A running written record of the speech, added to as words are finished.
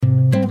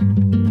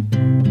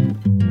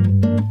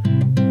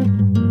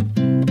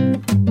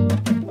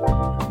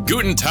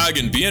Tag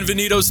and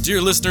bienvenidos, dear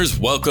listeners.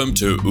 Welcome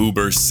to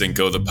Uber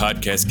Cinco, the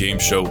podcast game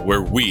show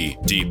where we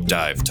deep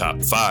dive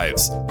top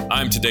fives.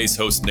 I'm today's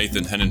host,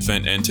 Nathan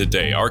Henenfent, and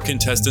today our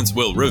contestants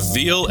will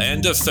reveal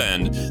and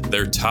defend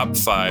their top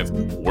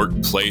 5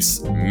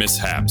 workplace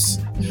mishaps.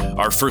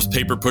 Our first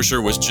paper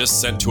pusher was just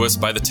sent to us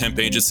by the temp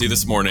agency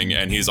this morning,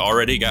 and he's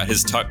already got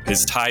his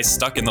tie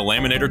stuck in the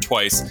laminator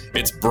twice.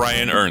 It's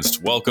Brian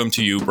Ernst. Welcome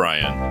to you,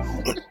 Brian.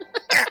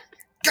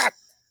 God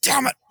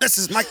damn it. This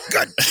is my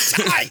good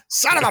tie.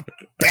 Son of a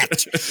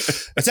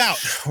bitch. It's out.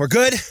 We're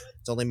good.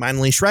 It's only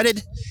minorly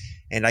shredded,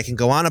 and I can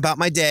go on about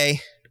my day.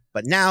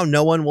 But now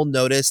no one will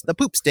notice the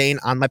poop stain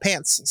on my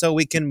pants, so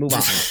we can move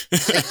on.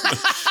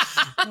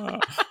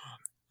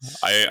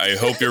 I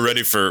hope you're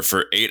ready for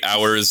 8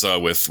 hours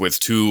with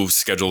 2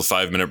 scheduled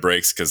 5-minute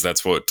breaks, because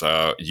that's what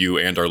you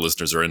and our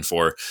listeners are in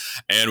for.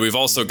 And we've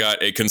also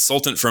got a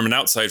consultant from an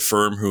outside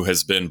firm who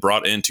has been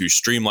brought in to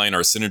streamline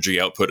our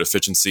synergy output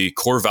efficiency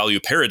core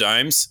value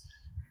paradigms.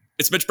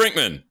 It's Mitch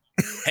Brinkman.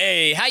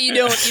 Hey, how you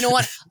doing? You know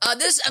what?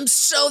 I'm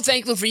so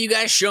thankful for you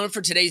guys showing up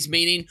for today's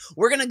meeting.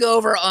 We're gonna go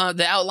over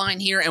the outline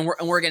here, and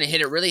we're gonna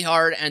hit it really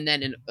hard. And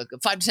then in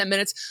 5 to 10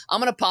 minutes, I'm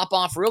gonna pop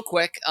off real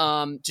quick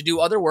to do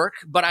other work,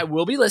 but I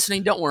will be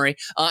listening. Don't worry.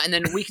 And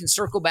then we can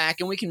circle back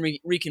and we can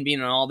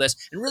reconvene on all this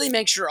and really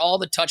make sure all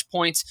the touch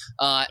points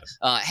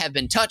have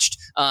been touched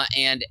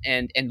and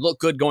look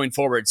good going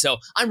forward. So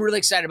I'm really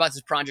excited about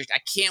this project. I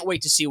can't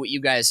wait to see what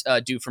you guys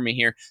do for me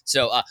here.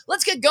 So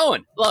let's get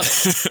going. Love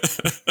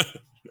it.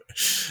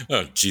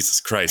 Oh,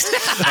 Jesus Christ.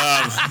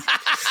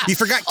 You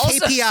forgot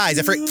KPIs.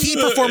 I forgot key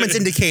performance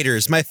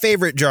indicators. My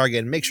favorite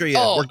jargon. Make sure you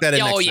work that in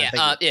next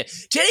time. Yeah.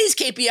 Today's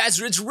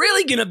KPIs, it's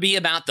really going to be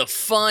about the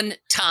fun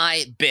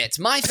tie bits.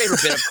 My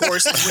favorite bit, of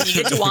course, is when you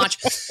get to watch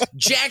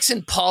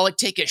Jackson Pollock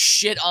take a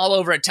shit all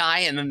over a tie,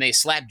 and then they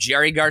slap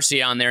Jerry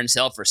Garcia on there and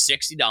sell it for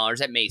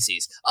 $60 at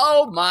Macy's.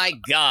 Oh, my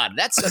God.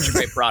 That's such a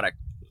great product.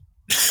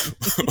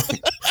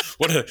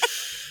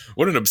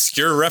 What an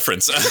obscure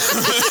reference.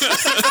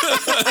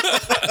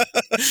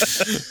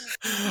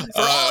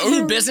 For all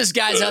you business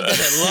guys out there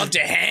that love to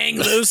hang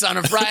loose on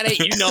a Friday,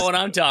 you know what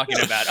I'm talking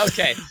about.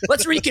 Okay,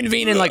 let's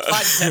reconvene in like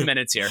 5 to 10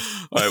 minutes here.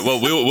 All right,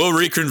 well, we'll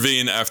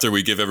reconvene after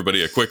we give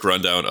everybody a quick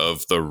rundown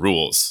of the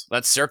rules.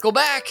 Let's circle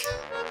back.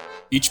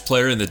 Each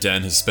player in the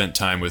den has spent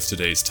time with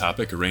today's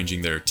topic,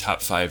 arranging their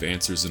top 5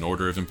 answers in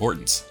order of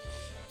importance.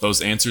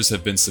 Those answers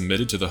have been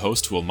submitted to the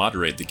host, who will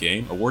moderate the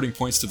game, awarding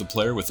points to the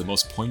player with the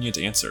most poignant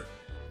answer.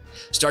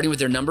 Starting with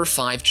their number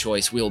 5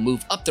 choice, we'll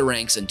move up the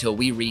ranks until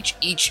we reach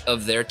each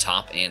of their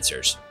top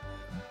answers.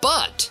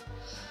 But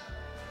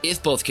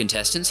if both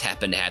contestants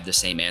happen to have the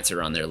same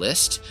answer on their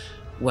list,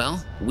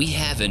 well, we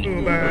have an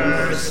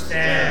Uber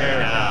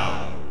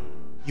stare-down.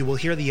 You will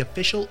hear the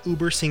official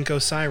Uber Cinco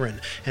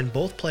siren, and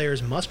both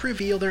players must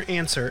reveal their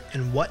answer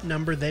and what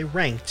number they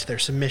ranked their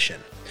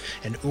submission.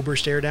 An Uber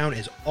stare-down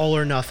is all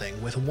or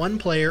nothing, with one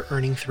player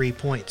earning 3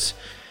 points.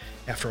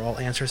 After all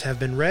answers have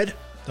been read,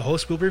 the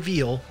host will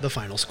reveal the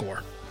final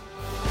score.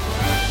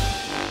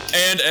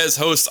 And as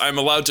host, I'm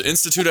allowed to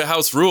institute a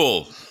house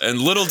rule. And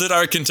little did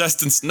our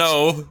contestants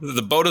know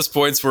the bonus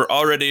points were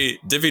already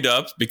divvied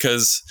up,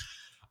 because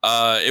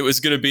it was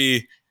going to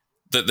be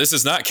that this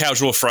is not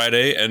Casual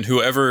Friday, and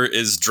whoever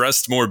is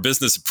dressed more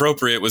business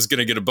appropriate was going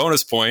to get a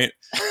bonus point.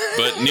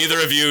 But neither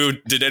of you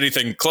did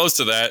anything close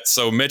to that.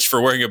 So, Mitch,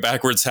 for wearing a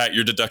backwards hat,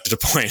 you're deducted a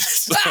point.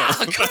 So,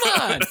 come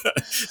on.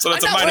 So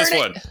that's a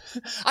 -1.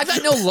 I've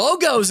got no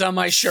logos on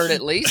my shirt,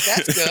 at least.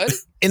 That's good.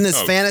 In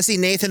this fantasy,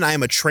 Nathan, I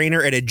am a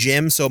trainer at a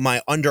gym, so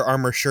my Under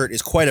Armour shirt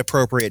is quite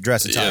appropriate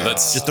dress attire. Yeah,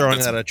 that's just throwing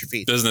that at your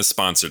feet. Business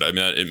sponsored. I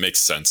mean, it makes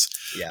sense.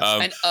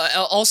 Yeah. And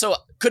also,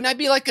 couldn't I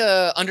be like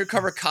a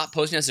undercover cop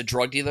posing as a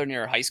drug dealer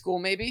near high school,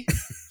 maybe?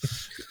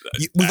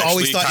 We've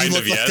always thought you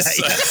looked like that.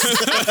 Yes.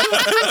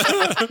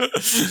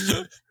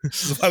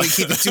 That's why we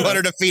keep it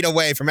 200 feet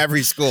away from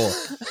every school.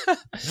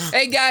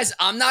 Hey, guys,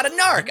 I'm not a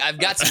narc. I've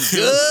got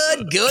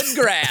some good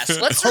grass.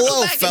 Let's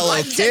circle back fellow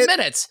in 5 to 10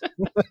 minutes.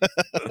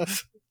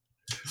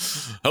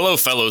 Hello,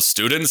 fellow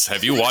students.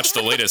 Have you watched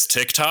the latest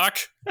TikTok?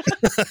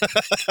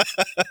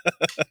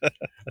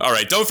 All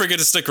right, don't forget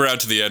to stick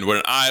around to the end,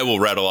 when I will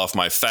rattle off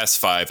my Fast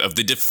 5 of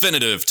the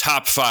definitive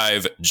top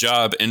 5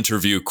 job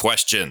interview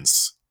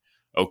questions.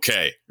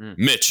 Okay,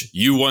 Mitch,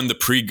 you won the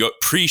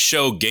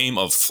pre-show game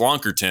of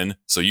Flonkerton,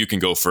 so you can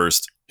go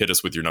first. Hit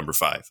us with your number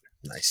 5.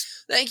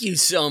 Nice. Thank you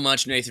so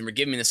much, Nathan, for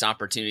giving me this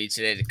opportunity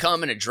today to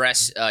come and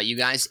address you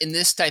guys in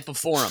this type of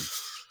forum.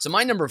 So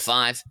my number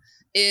 5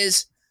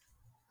 is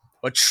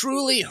a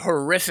truly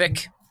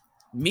horrific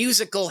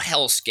musical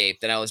hellscape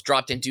that I was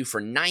dropped into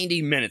for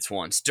 90 minutes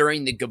once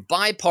during the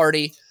goodbye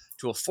party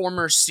to a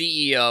former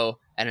CEO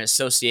at an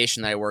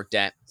association that I worked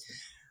at.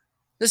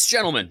 This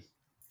gentleman,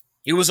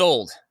 he was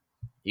old.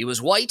 He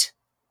was white.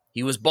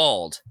 He was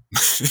bald.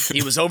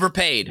 He was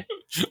overpaid.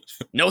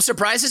 No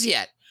surprises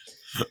yet.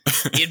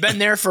 He had been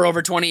there for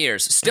over 20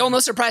 years. Still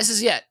no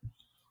surprises yet.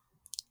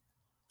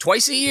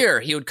 Twice a year,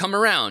 he would come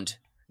around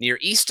near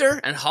Easter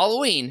and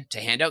Halloween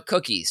to hand out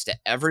cookies to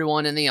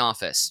everyone in the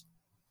office.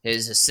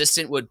 His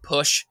assistant would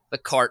push the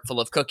cart full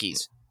of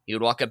cookies. He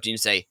would walk up to you and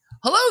say,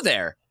 hello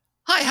there.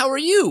 Hi, how are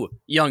you,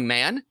 young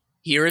man?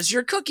 Here is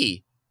your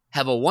cookie.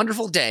 Have a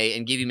wonderful day,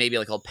 and give you maybe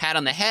like a pat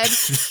on the head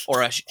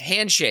or a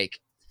handshake.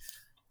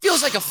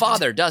 Feels like a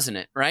father, doesn't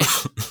it? Right?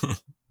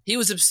 He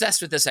was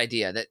obsessed with this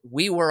idea that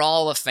we were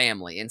all a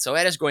family. And so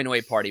at his going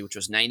away party, which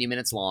was 90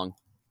 minutes long,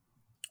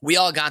 we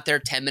all got there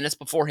 10 minutes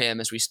before him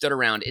as we stood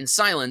around in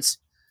silence,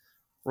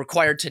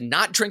 required to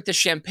not drink the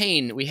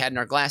champagne we had in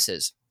our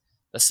glasses.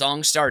 The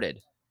song started,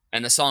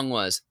 and the song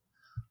was,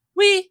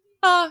 "We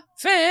are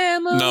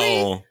family.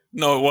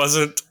 No, it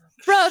wasn't.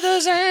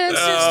 Brothers and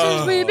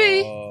sisters we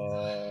be."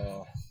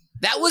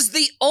 That was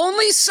the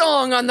only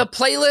song on the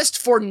playlist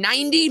for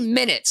 90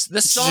 minutes.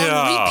 The song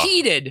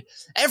repeated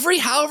every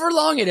however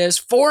long it is,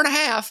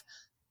 4.5,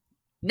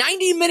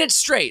 90 minutes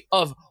straight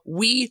of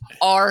 "We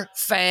Are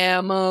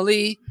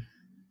Family."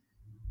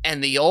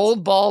 And the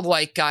old bald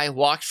white guy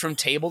walked from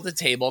table to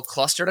table,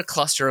 cluster to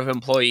cluster of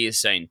employees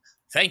saying,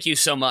 "Thank you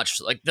so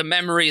much. Like, the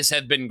memories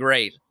have been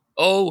great.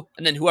 Oh,"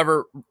 and then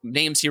whoever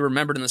names he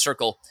remembered in the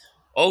circle,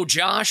 "Oh,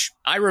 Josh,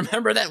 I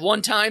remember that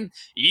one time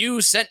you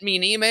sent me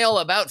an email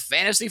about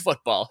fantasy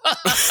football."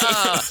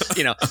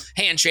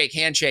 Handshake,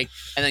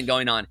 and then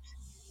going on.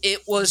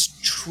 It was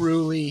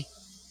truly,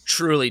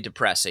 truly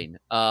depressing.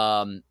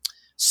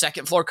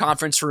 Second floor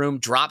conference room,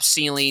 drop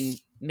ceiling,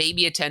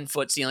 maybe a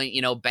 10-foot ceiling,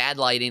 bad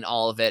lighting,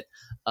 all of it.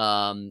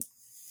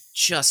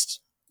 Just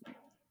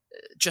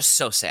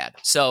so sad.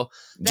 So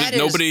did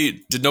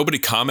nobody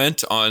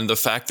comment on the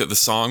fact that the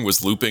song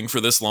was looping for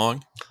this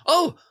long?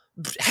 Oh,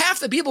 half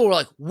the people were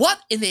like,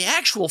 "What in the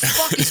actual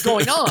fuck is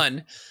going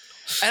on?"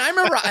 And I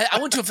remember I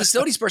went to a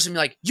facilities person and be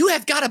like, "You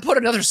have got to put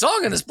another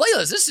song on this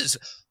playlist. This is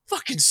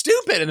fucking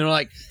stupid." And they're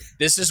like,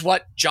 "This is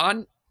what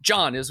John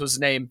is his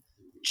name.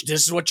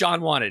 This is what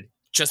John wanted.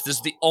 Just this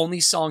is the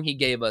only song he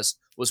gave us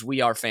was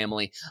 'We Are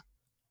Family.'"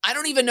 I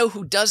don't even know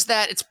who does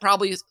that. It's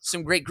probably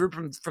some great group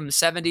from the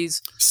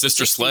 70s.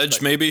 Sister 60s,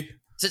 Sledge, maybe?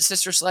 Is it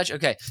Sister Sledge?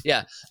 Okay,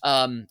 yeah.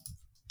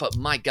 But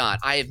my God,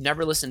 I have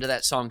never listened to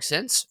that song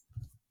since.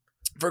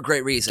 For a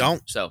great reason.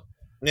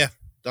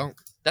 Don't.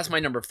 That's my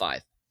number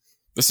 5.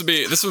 This would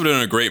have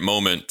been a great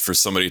moment for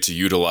somebody to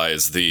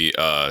utilize the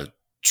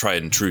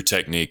tried and true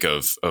technique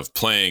of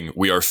playing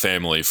 "We Are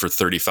Family" for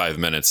 35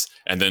 minutes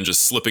and then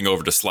just slipping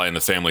over to Sly and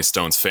the Family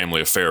Stone's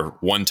 "Family Affair"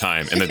 one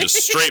time and then just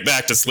straight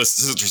back to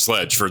Sister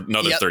Sledge for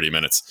another 30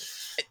 minutes.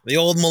 The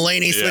old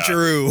Mulaney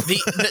switcheroo.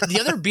 The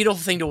other beautiful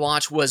thing to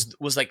watch was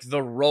like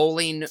the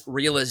rolling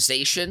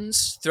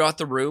realizations throughout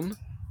the room.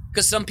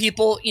 Because some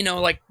people,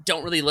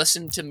 don't really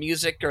listen to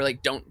music or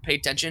like don't pay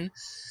attention.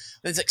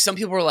 It's like some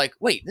people are like,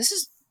 "Wait, this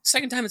is the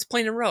second time it's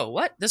playing in a row.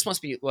 What? This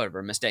must be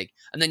whatever, a mistake."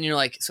 And then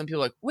some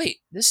people are like, "Wait,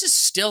 this is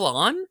still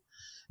on?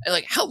 And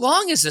like, how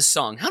long is this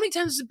song? How many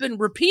times has it been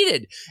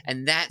repeated?"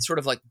 And that sort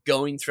of like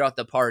going throughout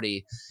the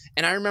party.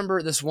 And I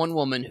remember this one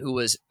woman who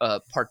was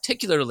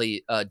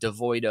particularly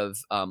devoid of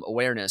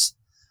awareness.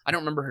 I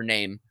don't remember her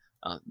name.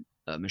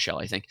 Michelle,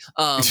 I think.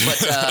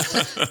 But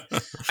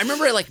I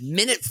remember at like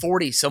minute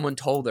 40, someone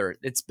told her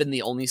it's been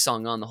the only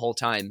song on the whole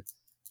time.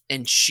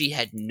 And she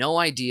had no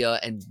idea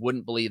and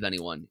wouldn't believe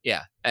anyone.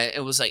 Yeah.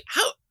 It was like,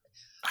 how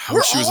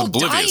she was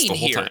oblivious the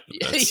whole time.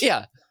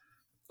 Yeah.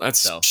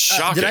 That's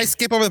shocking. Did I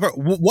skip over the part?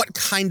 What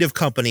kind of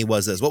company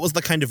was this? What was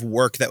the kind of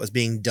work that was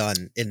being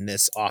done in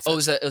this office? Oh,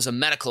 it was a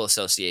medical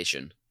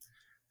association.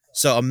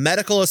 So a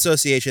medical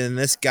association, and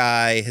this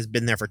guy has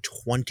been there for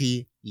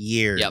 20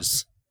 years.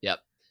 Yep.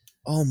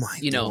 Oh my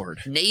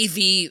Lord.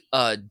 Navy,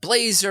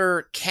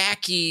 blazer,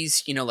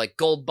 khakis, like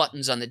gold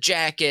buttons on the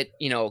jacket,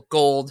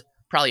 gold,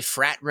 probably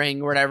frat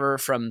ring or whatever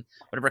from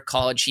whatever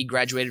college he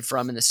graduated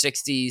from in the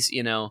 60s,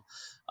 he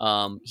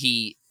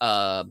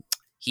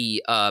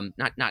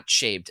not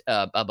shaved,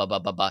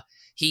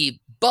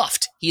 he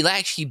buffed. He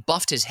actually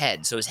buffed his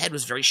head. So his head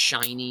was very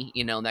shiny,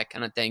 that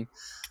kind of thing.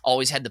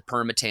 Always had the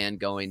permatan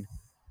going.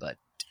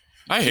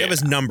 I have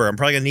his number. I'm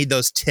probably gonna need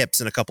those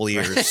tips in a couple of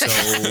years. So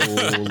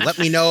let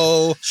me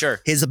know. Sure.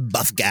 He's a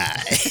buff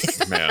guy.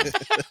 Man,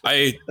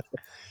 I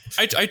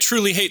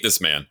truly hate this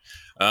man.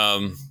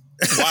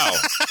 Wow.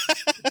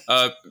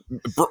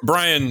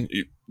 Brian,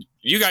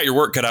 you got your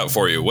work cut out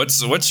for you.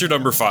 What's your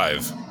number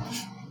 5?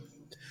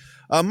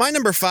 My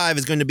number 5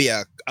 is going to be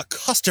a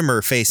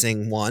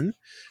customer-facing one.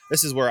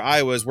 This is where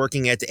I was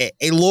working at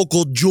a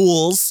local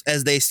Jewel's,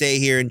 as they say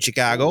here in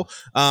Chicago.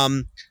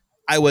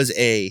 I was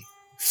a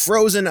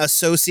frozen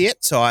associate,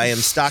 so I am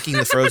stocking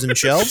the frozen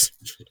shelves.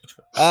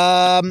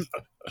 And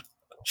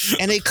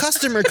a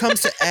customer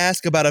comes to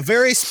ask about a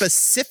very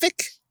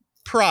specific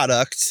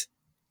product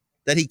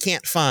that he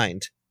can't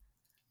find.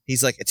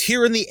 He's like, "It's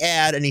here in the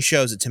ad," and he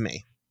shows it to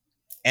me.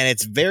 And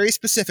it's very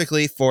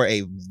specifically for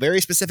a very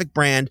specific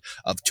brand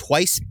of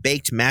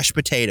twice-baked mashed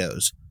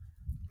potatoes.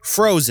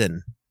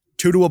 Frozen,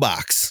 2 to a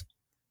box.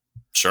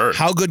 Sure.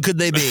 How good could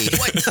they be?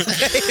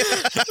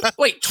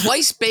 Wait,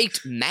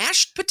 twice-baked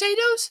mashed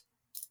potatoes?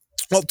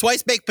 Well,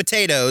 twice-baked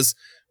potatoes,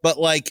 but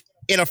like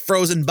in a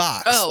frozen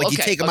box. Oh, like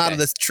you take them out of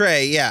this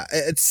tray. Yeah,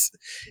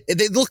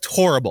 they looked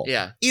horrible.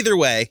 Yeah. Either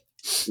way,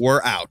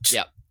 we're out.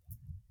 Yeah.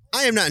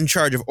 I am not in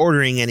charge of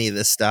ordering any of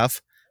this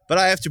stuff, but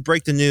I have to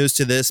break the news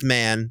to this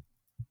man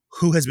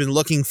who has been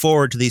looking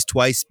forward to these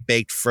twice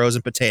baked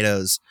frozen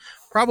potatoes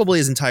probably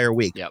his entire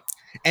week. Yep.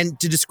 And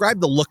to describe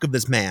the look of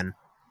this man,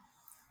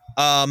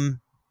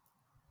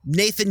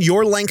 Nathan,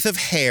 your length of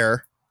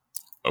hair,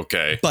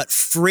 Okay. but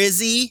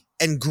frizzy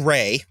and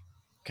gray.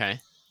 Okay.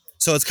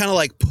 So it's kind of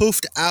like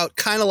poofed out,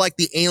 kind of like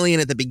the alien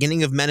at the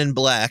beginning of Men in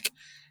Black.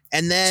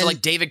 And then So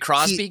like David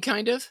Crosby,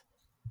 kind of?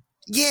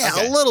 yeah,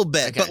 Okay. a little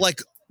bit, Okay.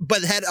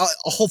 but had a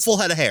whole full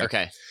head of hair.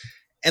 Okay.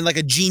 And like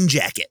a jean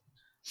jacket.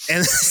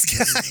 And this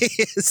guy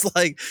is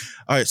like,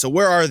 all right, so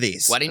where are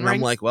these? Wedding and ring?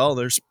 I'm like, well,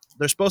 they're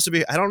supposed to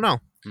be, I don't know.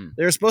 Hmm.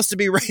 They're supposed to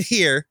be right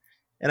here.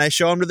 And I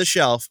show him to the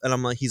shelf and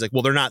I'm like, he's like,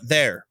 well, they're not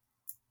there.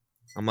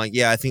 I'm like,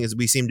 yeah, I think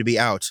we seem to be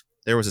out.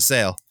 There was a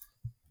sale.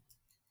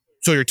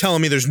 So you're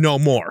telling me there's no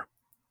more?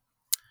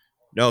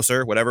 No,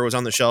 sir. Whatever was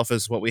on the shelf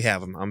is what we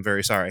have. I'm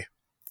very sorry.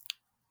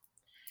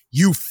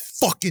 You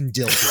fucking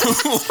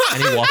dildo.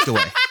 And he walked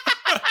away.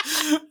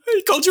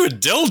 He called you a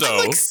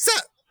dildo.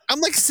 I'm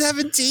like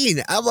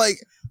 17. I'm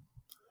like,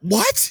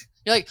 what?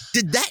 You're like,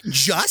 Did that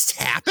just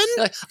happen?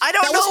 I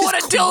don't That know was what a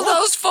his quote.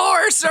 dildo's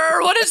for,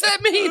 sir. What does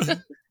that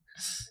mean?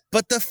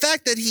 But the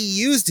fact that he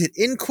used it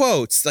in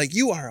quotes, like,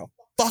 you are a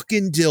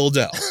fucking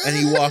dildo. And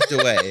he walked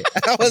away.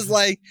 And I was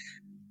like,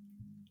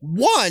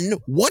 one,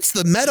 what's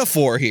the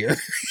metaphor here?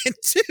 And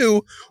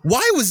two,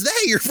 why was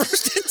that your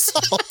first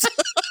insult?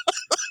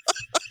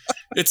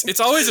 It's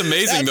always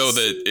amazing though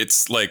That's- that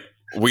it's like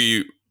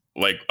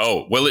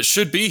oh, well, it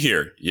should be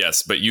here.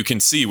 Yes, but you can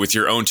see with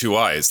your own two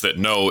eyes that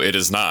no, it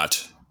is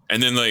not.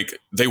 And then like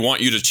they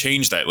want you to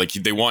change that. Like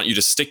they want you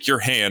to stick your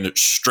hand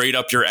straight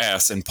up your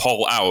ass and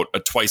pull out a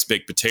twice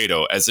baked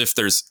potato as if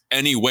there's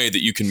any way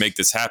that you can make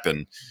this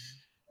happen.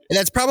 And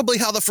that's probably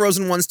how the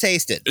frozen ones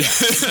tasted.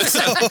 So,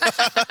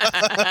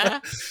 I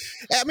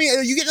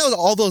mean, you get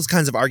all those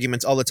kinds of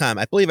arguments all the time.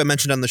 I believe I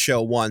mentioned on the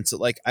show once,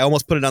 like I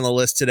almost put it on the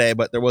list today,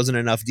 but there wasn't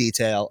enough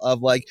detail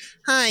of like,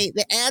 hi,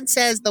 the ad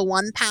says the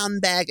 1 pound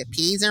bag of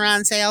peas are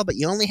on sale, but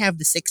you only have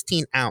the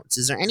 16 ounce.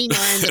 Is there any more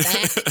in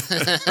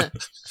the back?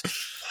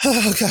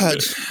 Oh, God.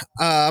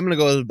 I'm going to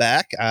go to the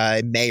back.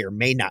 I may or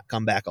may not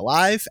come back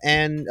alive,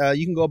 and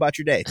you can go about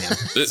your day,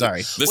 man.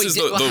 Sorry. This Wait, is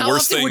the how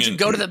worst often thing. would you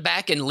go to the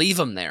back and leave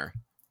them there?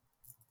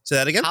 Say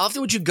that again? How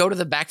often would you go to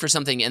the back for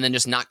something and then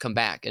just not come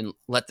back and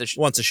let the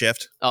Once a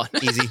shift. oh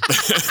Easy.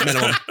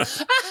 Minimum.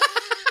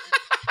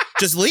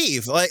 Just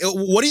leave. Like,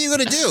 what are you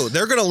going to do?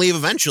 They're going to leave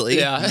eventually.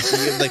 Yeah.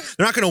 Like,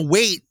 they're not going to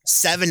wait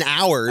 7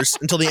 hours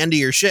until the end of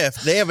your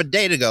shift. They have a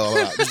day to go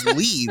about. Just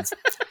leave.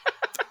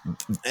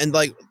 And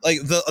like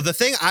the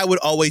thing I would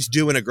always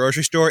do in a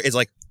grocery store is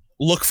like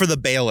look for the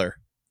baler.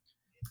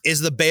 Is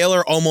the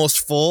baler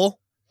almost full?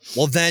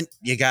 Well, then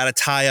you got to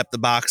tie up the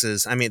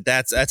boxes. I mean,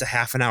 that's a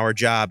half an hour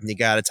job, and you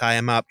got to tie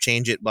them up,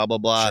 change it, blah blah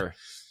blah. Sure.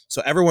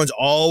 So everyone's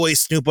always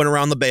snooping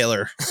around the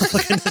baler,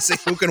 looking to see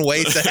who can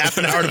waste a half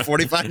an hour to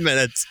 45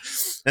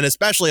 minutes. And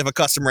especially if a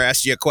customer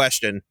asks you a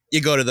question,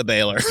 you go to the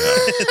baler.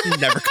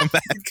 Never come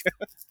back.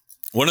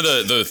 One of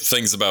the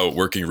things about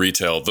working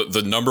retail,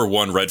 the number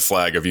one red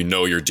flag of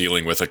you're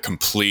dealing with a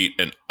complete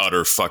and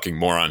utter fucking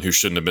moron who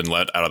shouldn't have been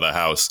let out of the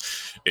house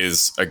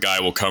is a guy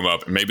will come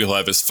up and maybe he'll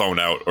have his phone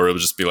out or it'll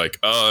just be like,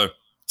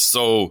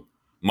 so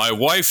my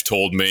wife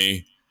told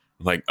me,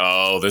 like,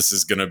 oh, this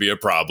is going to be a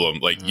problem.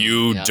 Like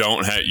you yeah.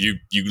 don't have, you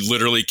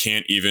literally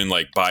can't even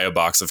like buy a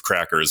box of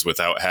crackers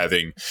without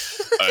having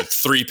a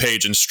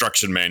 3-page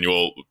instruction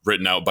manual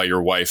written out by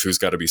your wife who's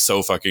got to be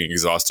so fucking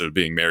exhausted of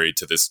being married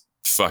to this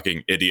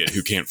fucking idiot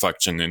who can't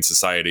function in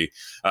society.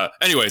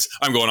 Anyways,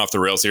 I'm going off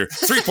the rails here.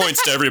 3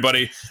 points to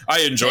everybody.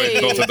 I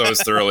enjoyed both of those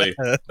thoroughly.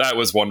 That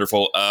was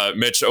wonderful.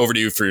 Mitch, over to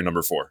you for your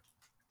number 4.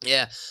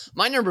 Yeah,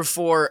 my number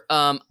 4.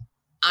 I'm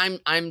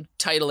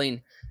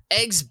titling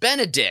Eggs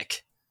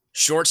Benedict,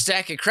 short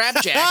stack of Crab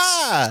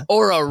Jacks,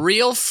 or a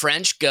real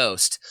French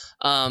ghost.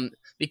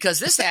 Because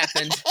this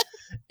happened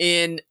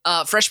in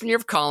freshman year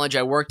of college.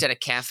 I worked at a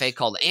cafe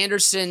called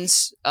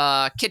Anderson's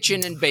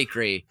Kitchen and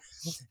Bakery.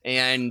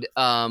 And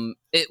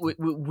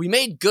we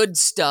made good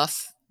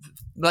stuff.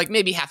 Like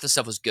maybe half the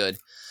stuff was good.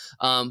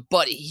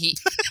 But he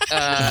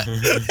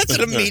That's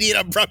an immediate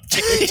abrupt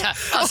change. yeah,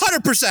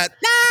 100%.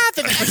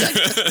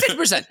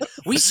 50%.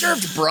 We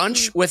served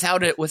brunch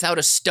without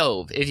a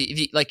stove. If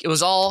you, like, it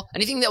was all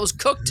anything that was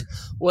cooked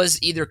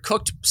was either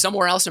cooked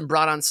somewhere else and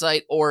brought on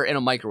site or in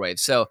a microwave.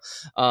 So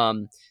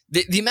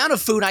the amount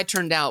of food I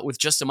turned out with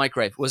just a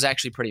microwave was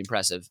actually pretty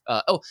impressive.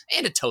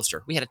 And a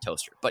toaster. We had a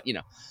toaster, but you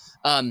know.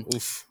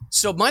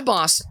 So my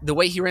boss, the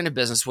way he ran a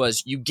business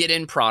was you get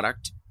in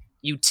product,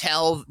 you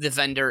tell the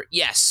vendor,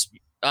 yes,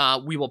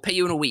 we will pay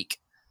you in a week.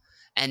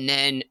 And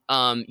then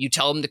you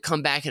tell them to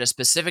come back at a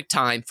specific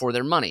time for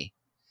their money.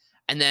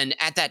 And then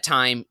at that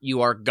time,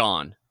 you are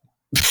gone.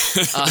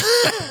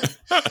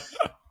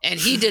 And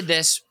he did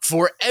this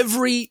for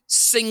every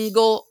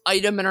single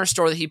item in our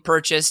store that he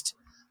purchased.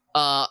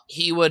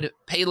 He would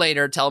pay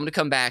later, tell them to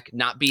come back,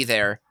 not be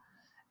there.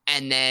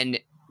 And then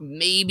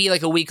maybe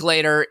like a week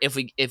later, if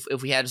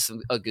we had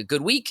a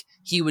good week,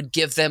 he would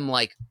give them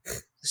like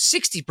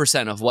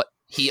 60% of what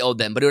he owed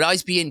them, but it would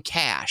always be in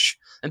cash.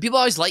 And people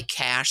always like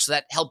cash, so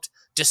that helped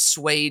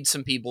dissuade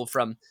some people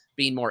from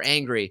being more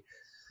angry.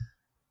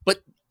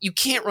 But you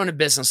can't run a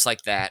business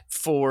like that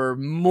for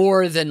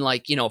more than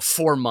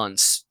 4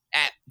 months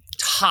at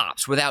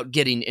tops without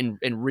getting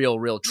in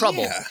real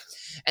trouble. Yeah.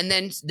 And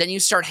then you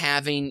start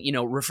having,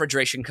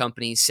 refrigeration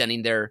companies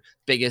sending their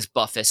biggest,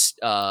 buffest,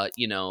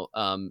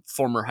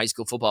 former high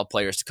school football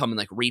players to come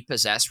and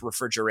repossess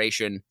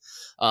refrigeration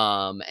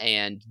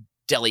and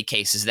deli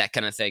cases, that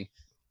kind of thing.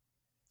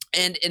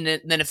 And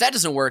then if that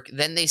doesn't work,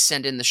 then they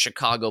send in the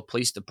Chicago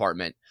Police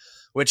Department,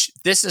 which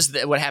this is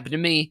what happened to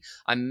me.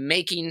 I'm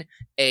making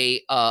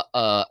a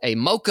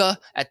mocha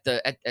at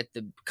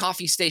the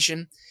coffee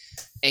station,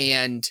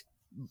 and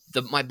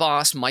my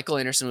boss, Michael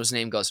Anderson was his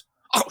name, goes,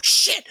 "Oh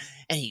shit!"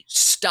 And he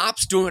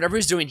stops doing whatever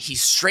he's doing. He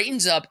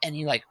straightens up and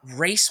he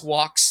race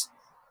walks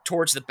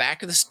towards the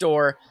back of the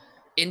store,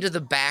 into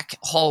the back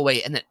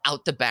hallway, and then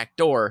out the back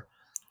door.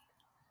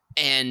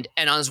 And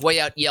on his way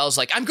out, yells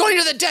 "I'm going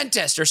to the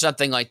dentist" or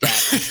something like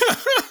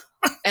that.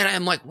 And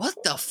I'm like, what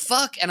the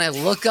fuck? And I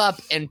look up,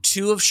 and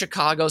 2 of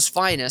Chicago's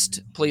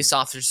finest police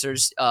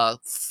officers,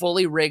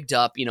 fully rigged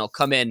up,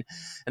 come in,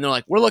 and they're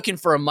like, "We're looking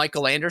for a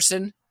Michael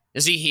Anderson.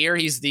 Is he here?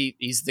 He's the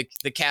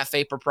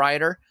cafe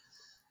proprietor."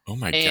 Oh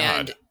my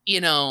God.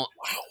 And, wow.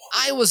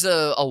 I was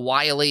a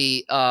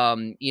wily,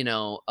 soon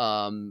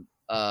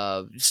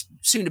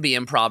to be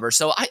improver.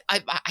 So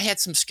I had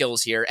some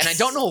skills here, and I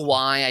don't know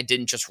why I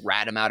didn't just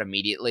rat him out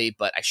immediately,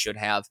 but I should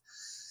have.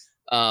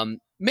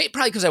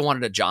 Probably because I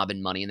wanted a job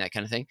and money and that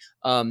kind of thing.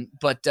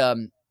 But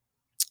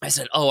I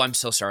said, "Oh, I'm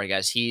so sorry,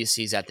 guys.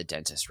 He's at the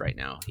dentist right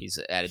now. He's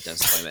at a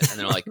dentist appointment." And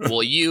they're like, "Well,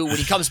 when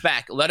he comes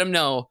back, let him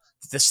know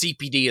the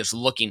CPD is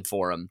looking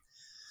for him."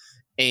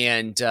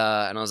 And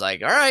I was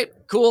like, "All right,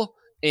 cool."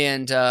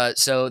 And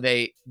so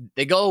they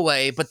go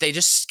away, but they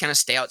just kind of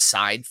stay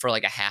outside for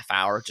a half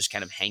hour, just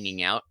kind of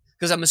hanging out.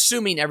 Because I'm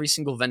assuming every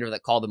single vendor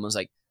that called them was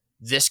like,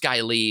 "This guy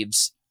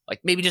leaves,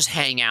 maybe just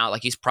hang out.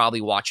 He's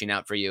probably watching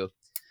out for you."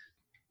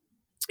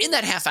 In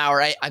that half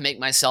hour, I make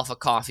myself a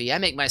coffee. I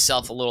make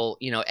myself a little,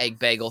 egg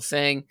bagel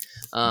thing.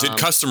 Did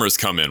customers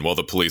come in while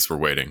the police were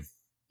waiting?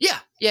 Yeah.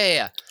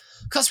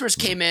 Customers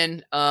came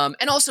in.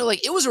 And also,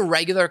 it was a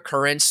regular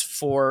occurrence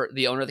for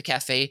the owner of the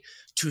cafe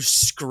to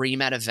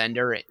scream at a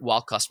vendor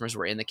while customers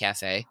were in the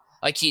cafe.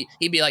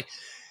 He'd be like,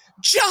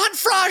 "John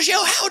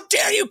Fraggio, how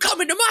dare you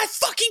come into my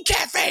fucking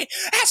cafe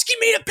asking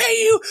me to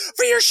pay you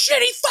for your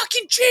shitty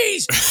fucking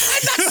cheese?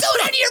 I'm not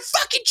selling any of your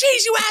fucking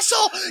cheese, you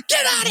asshole.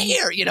 Get out of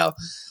here,"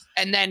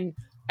 And then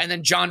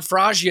John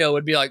Fraggio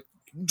would be like,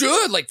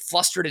 "Good,"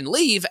 flustered and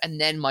leave. And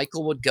then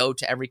Michael would go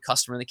to every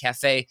customer in the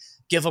cafe,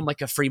 give them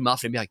a free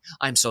muffin and be like,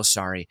 "I'm so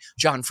sorry.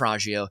 John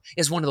Fraggio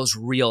is one of those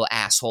real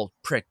asshole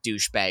prick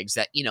douchebags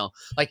that,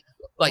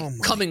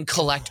 come and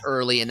collect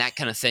early and that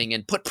kind of thing,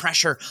 and put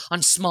pressure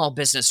on small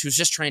business who's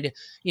just trying to,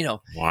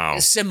 Wow.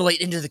 assimilate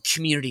into the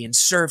community and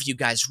serve you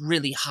guys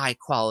really high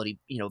quality,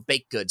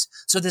 baked goods.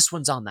 So this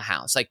one's on the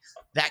house."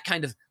 That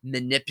kind of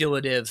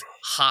manipulative,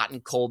 hot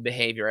and cold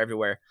behavior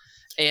everywhere.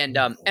 And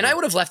I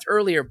would have left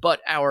earlier,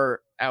 but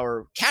our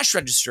cash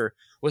register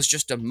was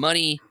just a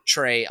money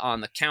tray on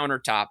the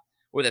countertop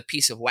with a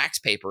piece of wax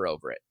paper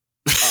over it,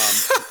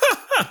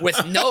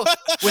 with no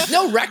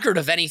record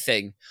of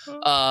anything.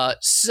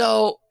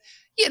 So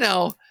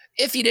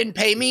if you didn't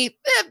pay me,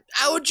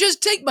 I would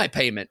just take my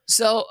payment.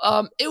 So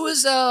it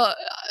was I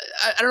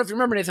don't know if you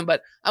remember anything,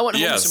 but I went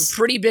home with some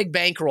pretty big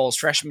bankrolls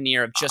freshman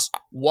year of just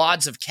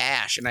wads of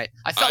cash, and I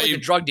felt like a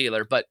drug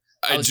dealer, but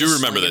I do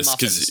remember this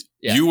because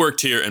you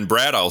worked here and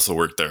Brad also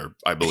worked there,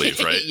 I believe,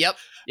 right? Yep.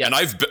 And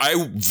I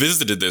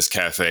visited this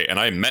cafe and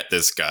I met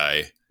this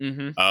guy.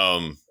 Mm-hmm.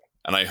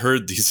 And I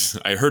heard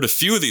a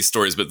few of these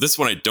stories, but this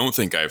one I don't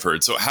think I've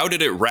heard. So how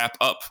did it wrap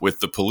up with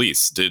the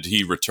police? Did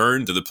he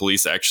return? Did the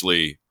police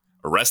actually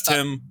arrest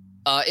him?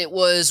 It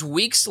was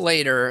weeks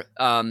later.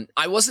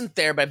 I wasn't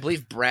there, but I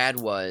believe Brad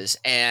was,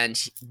 and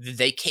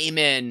they came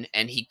in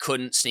and he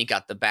couldn't sneak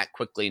out the back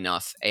quickly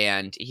enough,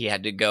 and he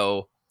had to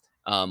go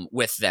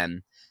with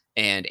them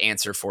and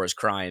answer for his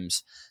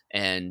crimes.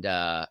 And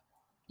I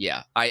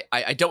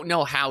don't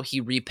know how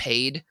he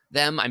repaid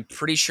them. I'm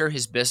pretty sure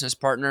his business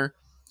partner,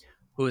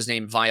 who was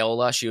named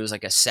Viola, she was a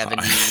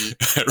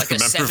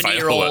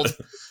 70-year-old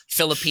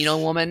Filipino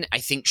woman. I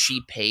think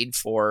she paid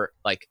for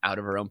out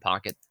of her own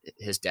pocket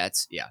his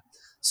debts. Yeah.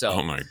 So,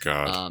 oh my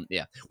God.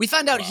 We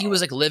found out he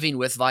was living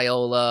with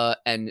Viola,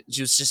 and it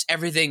was just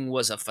everything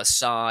was a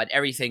facade.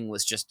 Everything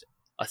was just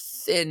a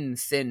thin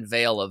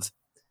veil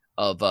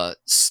of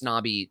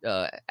snobby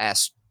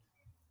ass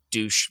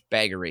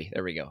douchebaggery.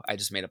 There we go. I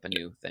just made up a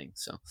new thing.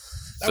 So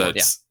I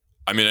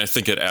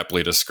think it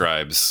aptly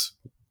describes.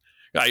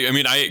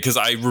 Because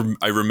I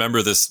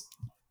remember this,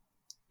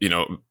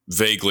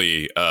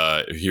 vaguely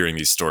hearing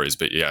these stories,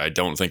 but I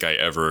don't think I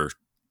ever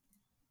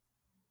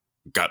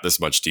got this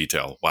much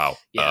detail. Wow.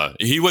 Yeah.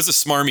 He was a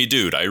smarmy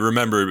dude. I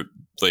remember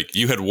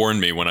you had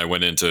warned me when I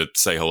went in to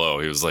say hello.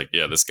 He was like,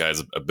 "Yeah, this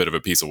guy's a bit of a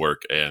piece of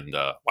work." And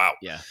wow.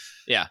 Yeah.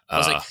 I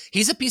was like,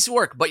 "He's a piece of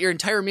work, but your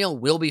entire meal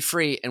will be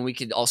free, and we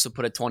could also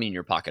put a 20 in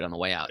your pocket on the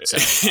way out." So.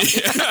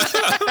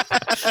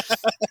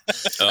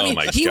 Oh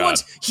my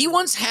God. He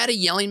once had a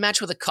yelling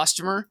match with a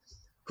customer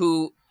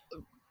who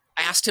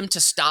asked him to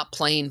stop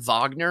playing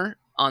Wagner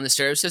on the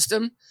stereo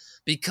system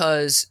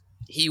because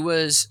he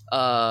was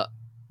I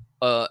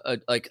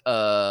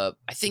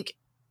think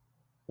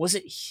was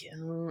it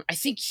I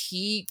think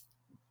he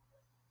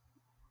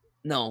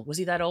no was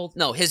he that old?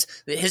 No, his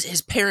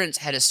parents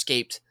had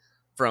escaped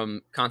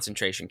from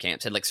concentration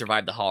camps, had like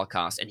survived the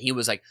Holocaust, and he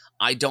was like,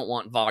 I don't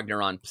want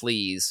Wagner on,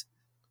 please.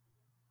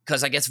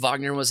 Because I guess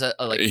Wagner was a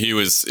like he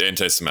was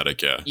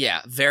anti-Semitic,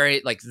 yeah,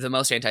 very like the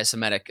most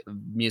anti-Semitic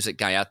music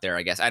guy out there.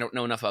 I guess I don't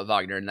know enough about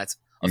Wagner, and that's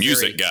a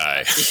music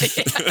guy.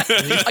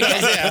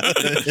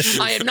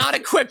 I am not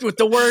equipped with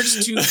the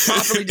words to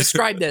properly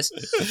describe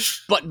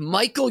this, but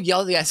Michael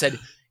yelled at me. I said,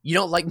 "You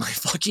don't like my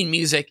fucking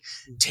music?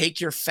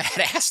 Take your fat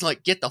ass and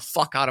like get the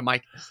fuck out of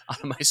my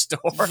store."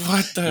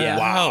 What the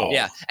wow?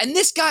 Yeah, and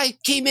this guy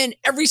came in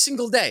every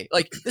single day.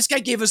 Like this guy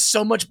gave us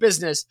so much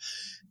business.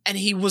 And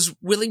he was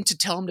willing to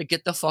tell him to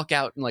get the fuck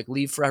out and like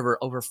leave forever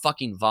over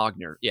fucking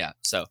Wagner. Yeah.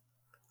 So,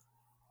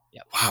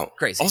 yeah. Wow.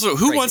 Crazy. Also,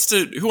 who wants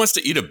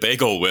to eat a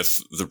bagel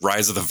with the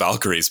Rise of the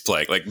Valkyries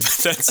playing? Like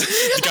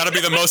that's got to be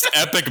the most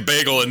epic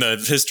bagel in the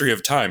history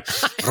of time.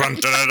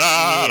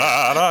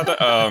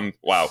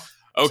 Wow.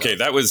 Okay,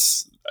 that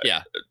was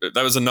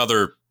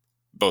another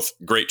both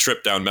great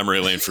trip down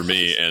memory lane for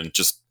me and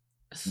just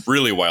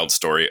really wild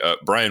story.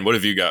 Brian, what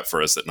have you got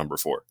for us at number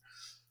 4?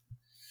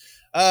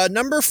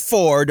 Number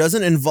 4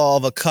 doesn't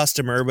involve a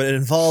customer, but it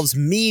involves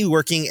me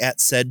working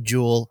at said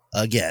Jewel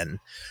again.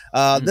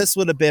 This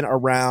would have been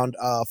around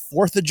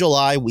 4th of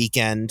July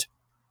weekend,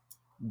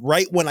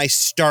 right when I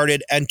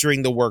started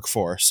entering the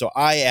workforce. So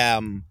I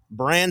am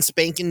brand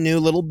spanking new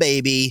little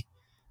baby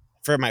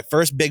for my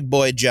first big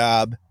boy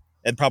job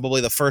and probably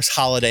the first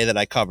holiday that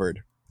I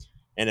covered.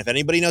 And if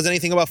anybody knows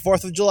anything about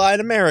 4th of July in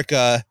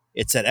America,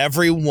 it's that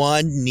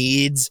everyone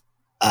needs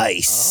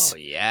ice. Oh,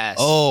 yes.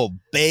 Oh,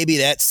 baby,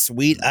 that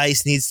sweet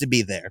ice needs to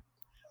be there.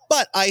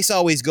 But ice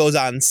always goes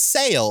on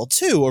sale,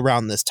 too,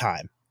 around this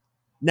time.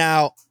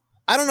 Now,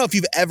 I don't know if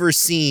you've ever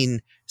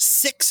seen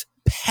 6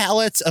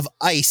 pallets of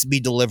ice be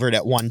delivered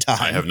at one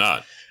time. I have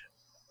not.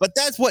 But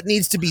that's what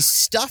needs to be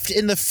stuffed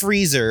in the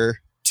freezer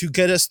to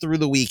get us through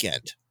the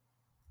weekend.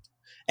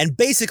 And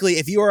basically,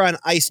 if you are on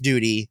ice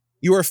duty,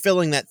 you are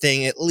filling that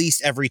thing at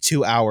least every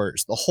 2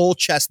 hours, the whole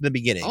chest in the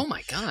beginning. Oh,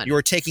 my God. You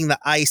are taking the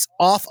ice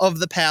off of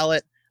the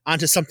pallet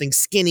onto something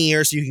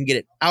skinnier so you can get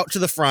it out to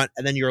the front,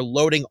 and then you're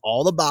loading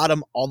all the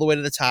bottom all the way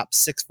to the top,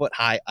 6-foot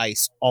high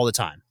ice all the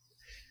time.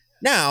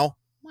 Now,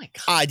 my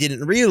God. I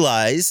didn't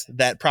realize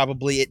that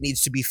probably it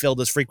needs to be filled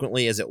as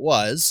frequently as it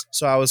was,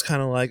 so I was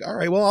kind of like, all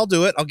right, well, I'll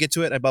do it. I'll get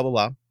to it, and blah, blah,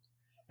 blah.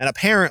 And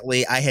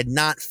apparently, I had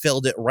not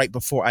filled it right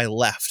before I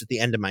left at the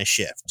end of my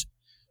shift.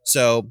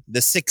 So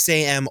the 6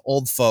 a.m.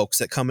 old folks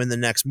that come in the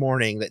next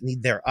morning that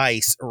need their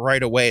ice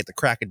right away at the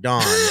crack of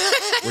dawn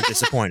were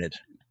disappointed.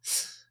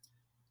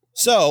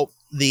 So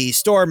the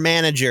store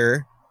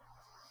manager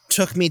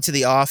took me to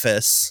the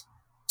office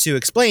to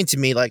explain to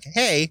me, like,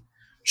 hey,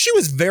 she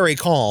was very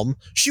calm.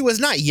 She was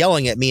not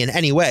yelling at me in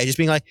any way, just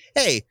being like,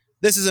 hey,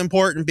 this is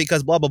important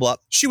because blah, blah, blah.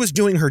 She was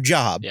doing her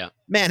job,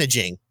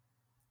 managing.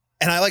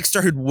 And I like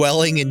started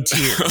welling in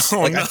tears.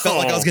 I felt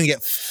like I was going to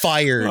get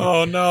fired.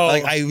 Oh, no.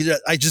 Like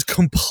I just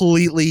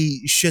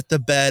completely shit the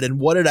bed. And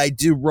what did I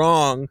do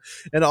wrong?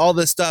 And all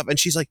this stuff. And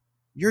she's like,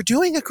 you're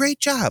doing a great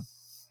job.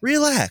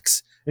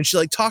 Relax. And she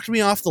like talked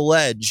me off the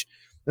ledge.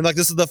 And like,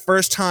 this is the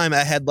first time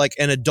I had like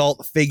an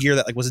adult figure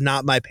that like was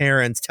not my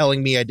parents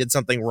telling me I did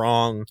something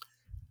wrong.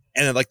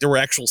 And like there were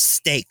actual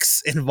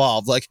stakes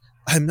involved. Like,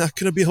 I'm not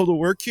going to be able to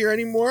work here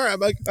anymore. I'm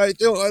like, I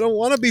don't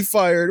want to be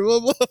fired.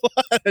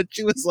 And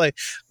she was like,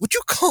 would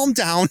you calm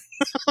down?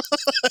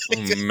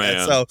 Oh,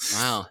 man. So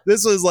wow.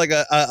 This was like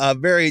a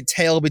very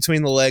tail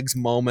between the legs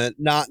moment.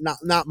 Not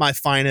my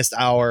finest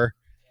hour.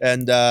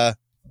 And,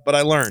 but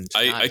I learned.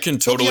 I can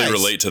totally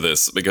relate to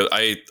this because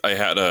I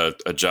had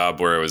a job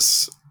where I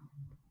was,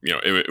 you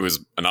know, it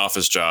was an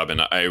office job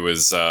and I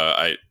was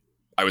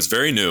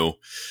very new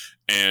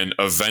and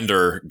a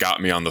vendor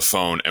got me on the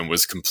phone and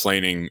was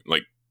complaining,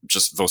 like,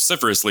 just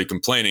vociferously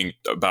complaining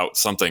about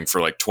something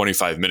for like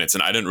 25 minutes.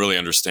 And I didn't really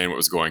understand what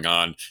was going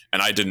on.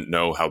 And I didn't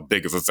know how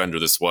big of a vendor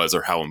this was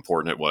or how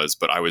important it was,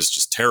 but I was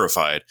just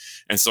terrified.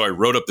 And so I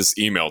wrote up this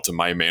email to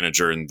my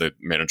manager and the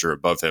manager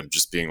above him,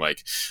 just being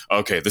like,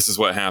 okay, this is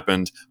what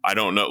happened. I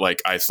don't know.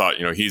 Like, I thought,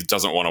 you know, he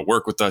doesn't want to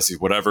work with us.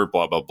 He's whatever,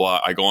 blah, blah, blah.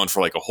 I go on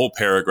for like a whole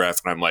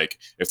paragraph and I'm like,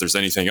 if there's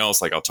anything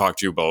else, like I'll talk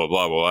to you, blah, blah,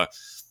 blah, blah, blah.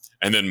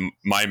 And then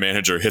my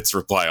manager hits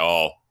reply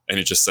all and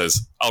it just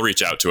says, I'll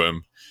reach out to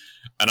him.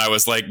 And I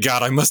was like,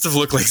 God, I must have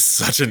looked like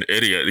such an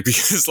idiot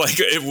because like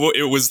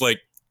it was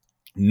like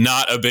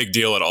not a big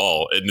deal at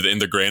all in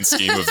the grand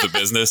scheme of the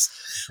business.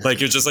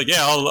 Like it's just like,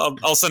 yeah,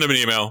 I'll send him an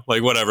email,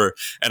 like whatever.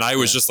 And I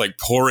was just like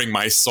pouring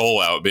my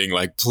soul out, being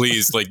like,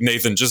 please, like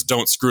Nathan, just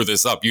don't screw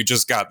this up. You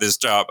just got this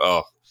job.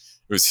 Oh,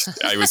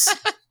 I was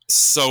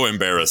so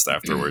embarrassed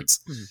afterwards.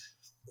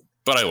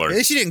 but I At learned.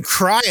 least you didn't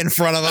cry in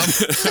front of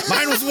him.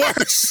 Mine was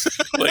worse.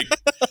 Like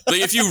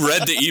if you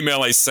read the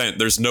email I sent,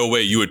 there's no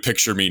way you would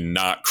picture me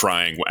not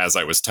crying as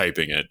I was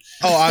typing it.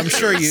 Oh, I'm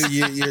sure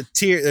your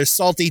there's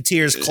salty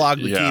tears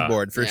clogged the Yeah.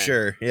 keyboard for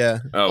sure. Yeah.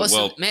 Oh, Well,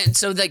 well, so, man,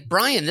 so like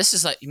Brian, this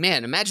is like,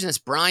 man, imagine this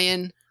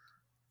Brian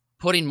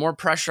putting more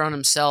pressure on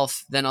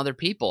himself than other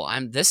people.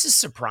 This is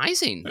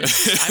surprising.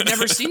 I've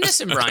never seen this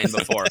in Brian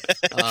before.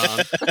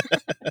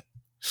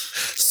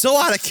 So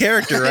out of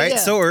character, right? Yeah.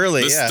 So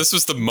early. this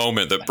was the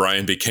moment that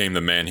Brian became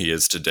the man he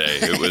is today.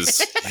 He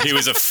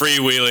was a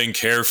freewheeling,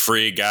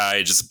 carefree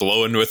guy just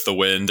blowing with the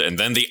wind, and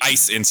then the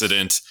ice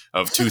incident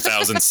of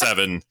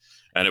 2007,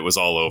 and it was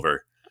all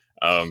over.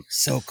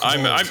 So cool.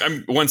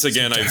 I'm once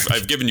again.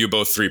 I've given you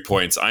both 3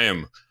 points. I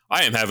am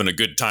having a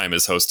good time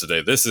as host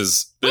today. This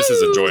is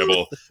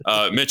enjoyable.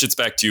 Mitch, it's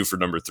back to you for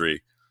number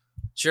 3.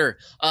 Sure.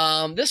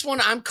 This one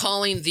I'm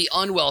calling the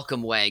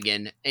unwelcome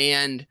wagon,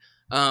 and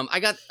I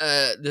got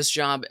this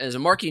job as a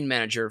marketing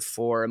manager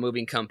for a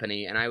moving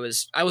company, and I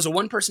was a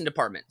one-person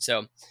department.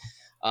 So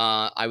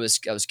I was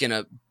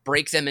gonna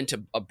break them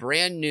into a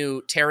brand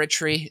new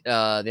territory. They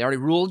already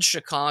ruled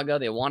Chicago.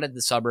 They wanted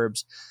the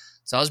suburbs,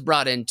 so I was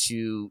brought in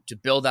to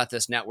build out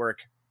this network,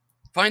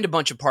 find a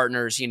bunch of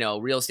partners,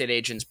 real estate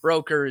agents,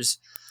 brokers,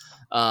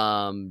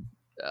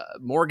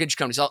 mortgage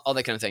companies, all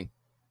that kind of thing.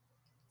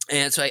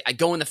 And so I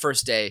go in the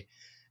first day,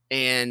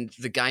 and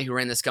the guy who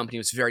ran this company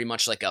was very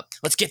much like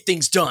let's get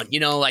things done,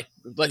 like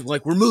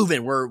we're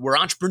moving, we're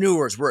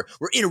entrepreneurs, we're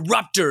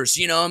interrupters,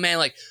 man,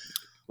 like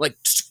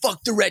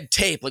fuck the red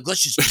tape, like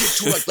let's just get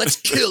to it, let's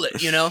kill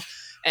it,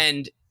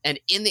 and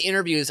in the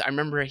interviews, I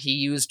remember he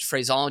used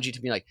phraseology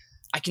to be like,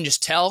 I can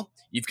just tell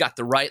you've got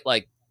the right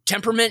like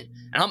temperament,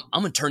 and I'm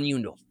gonna turn you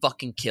into a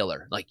fucking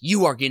killer. Like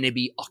you are gonna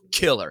be a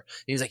killer.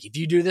 And he's like, if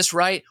you do this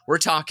right, we're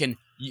talking,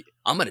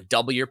 I'm gonna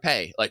double your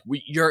pay. Like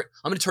I'm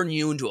gonna turn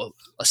you into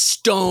a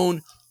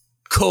stone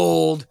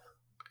cold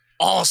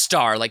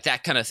all-star, like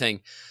that kind of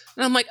thing.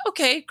 And I'm like,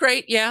 okay,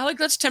 great, yeah, like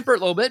let's temper it a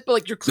little bit, but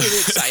like you're clearly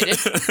excited,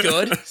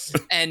 good.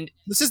 And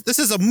This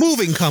is a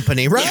moving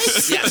company, right?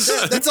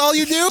 yes. That's all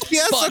you do?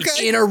 Yes, But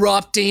okay.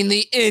 interrupting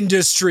the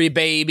industry,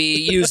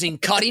 baby, using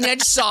cutting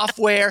edge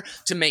software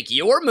to make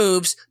your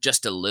moves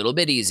just a little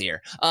bit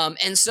easier.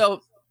 And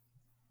so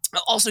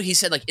also he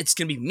said, like, it's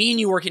going to be me and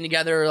you working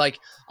together. Like,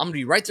 I'm going to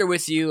be right there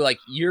with you. Like,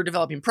 you're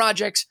developing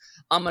projects.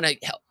 I'm going to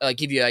help,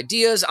 give you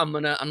ideas. I'm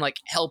going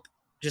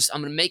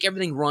to make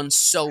everything run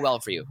so well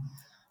for you.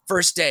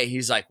 First day,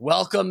 he's like,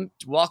 welcome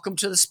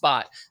to the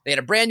spot. They had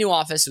a brand new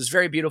office. It was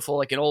very beautiful,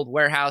 like an old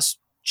warehouse,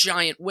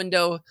 giant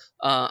window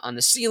on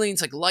the ceilings,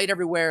 like light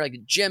everywhere, like a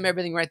gym,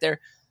 everything right there.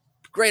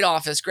 Great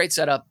office, great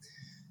setup.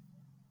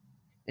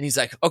 And he's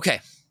like, okay,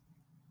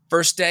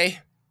 first day,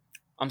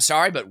 I'm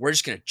sorry, but we're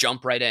just going to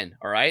jump right in.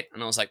 All right.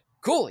 And I was like,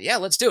 cool. Yeah,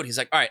 let's do it. He's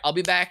like, all right, I'll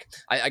be back.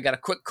 I got a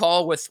quick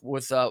call with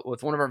one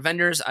of our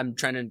vendors. I'm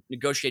trying to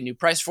negotiate a new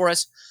price for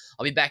us.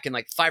 I'll be back in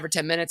like 5 or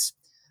 10 minutes.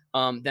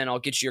 Then I'll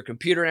get you your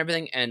computer and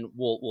everything, and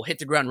we'll hit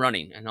the ground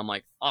running. And I'm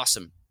like,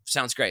 awesome.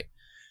 Sounds great.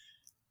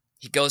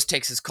 He goes,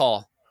 takes his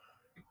call.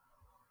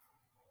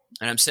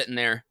 And I'm sitting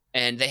there,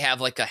 and they have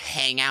like a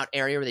hangout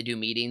area where they do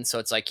meetings. So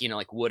it's like,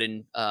 like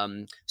wooden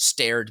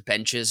staired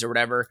benches or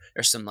whatever.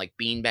 There's some like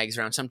bean bags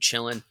around, so I'm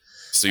chilling.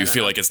 So you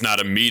feel like it's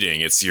not a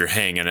meeting; it's you're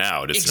hanging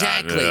out. It's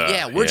Exactly. Not,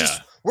 yeah,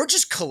 we're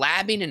just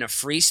collabing in a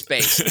free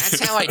space. That's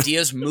how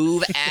ideas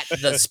move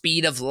at the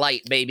speed of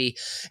light, baby.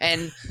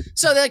 And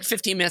so like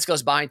 15 minutes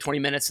goes by, 20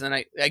 minutes, and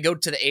then I go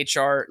to the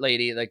HR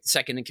lady, like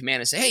second in command,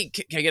 and say, hey,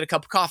 can I get a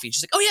cup of coffee?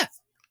 She's like, oh yeah.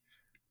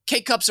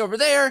 K-cups over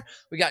there.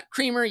 We got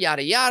creamer,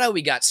 yada yada.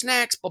 We got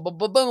snacks, boom, boom,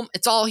 boom, boom.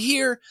 It's all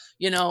here.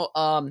 They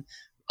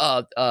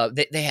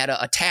had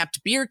a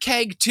tapped beer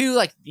keg too.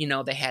 Like,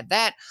 they had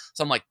that.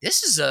 So I'm like,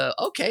 this is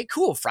okay,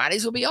 cool.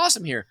 Fridays will be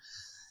awesome here.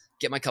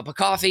 Get my cup of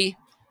coffee,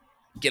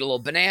 get a little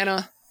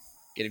banana,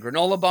 get a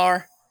granola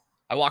bar.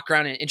 I walk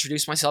around and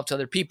introduce myself to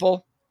other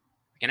people.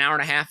 Like an hour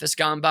and a half has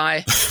gone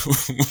by.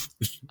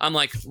 I'm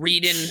like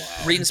reading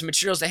some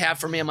materials they have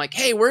for me. I'm like,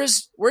 hey,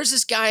 where's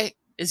this guy?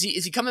 Is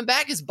he coming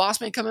back? Is boss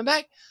man coming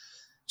back?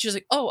 She's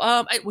like,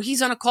 well,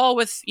 he's on a call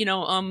with,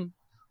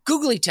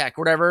 Googly Tech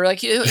or whatever. Like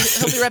he'll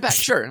be right back.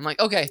 Sure. I'm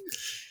like, okay.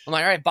 I'm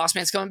like, all right, boss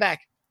man's coming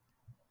back.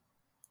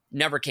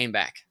 Never came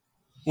back.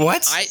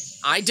 What?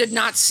 I did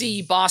not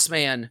see boss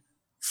man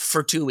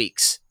for 2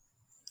 weeks.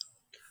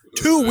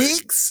 2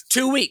 weeks?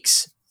 2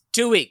 weeks.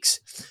 2 weeks.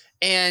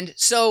 And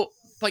so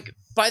like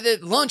by the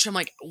lunch, I'm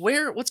like,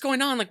 what's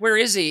going on? Like, where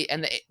is he?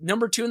 And the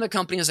number 2 in the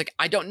company is like,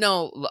 I don't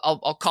know.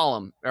 I'll call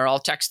him or I'll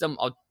text him.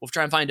 We'll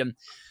try and find him.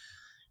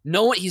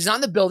 No one, he's not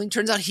in the building.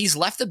 Turns out he's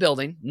left the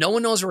building. No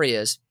one knows where he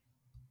is.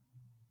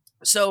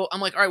 So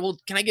I'm like, all right, well,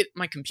 can I get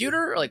my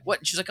computer? Or like what?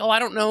 And she's like, oh, I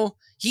don't know.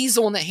 He's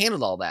the one that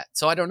handled all that.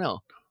 So I don't know.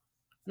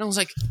 And I was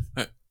like,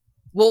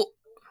 well,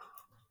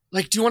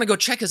 like, do you want to go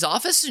check his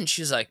office? And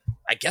she's like,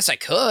 I guess I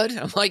could.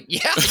 I'm like,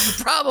 yeah, you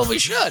probably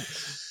should.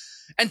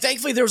 And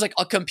thankfully there was like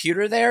a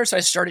computer there. So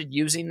I started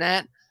using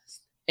that,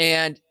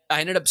 and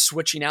I ended up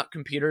switching out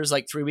computers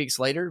like 3 weeks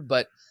later.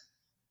 But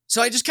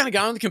So I just kind of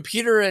got on the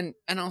computer and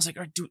I was like,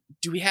 all right,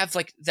 do we have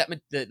like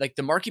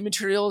the marketing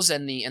materials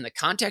and the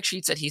contact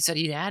sheets that he said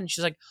he had? And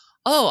she's like,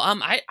 oh,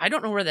 I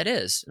don't know where that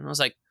is. And I was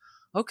like,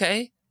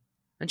 okay.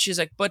 And she's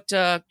like, but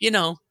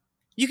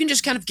you can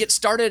just kind of get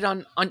started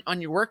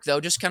on your work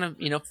though. Just kind of,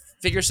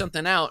 figure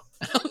something out.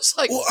 And I was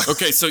like,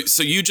 okay.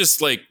 So you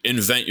just like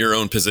invent your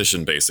own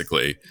position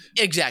basically.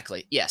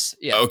 Exactly. Yes.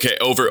 Yeah. Okay.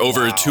 Over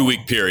a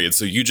 2-week period.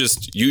 So you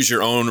just use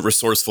your own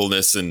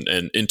resourcefulness and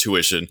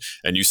intuition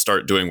and you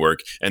start doing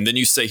work. And then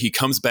you say he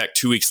comes back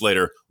 2 weeks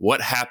later.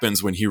 What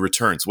happens when he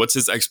returns? What's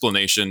his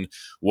explanation?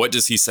 What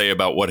does he say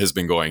about what has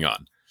been going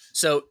on?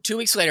 So 2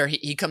 weeks later,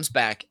 he comes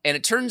back and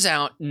it turns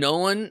out no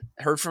one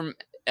heard from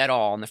at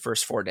all in the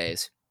first 4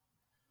 days.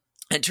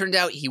 It turned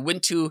out he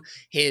went to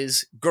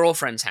his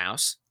girlfriend's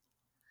house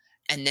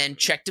and then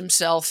checked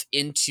himself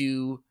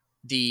into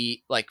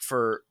the like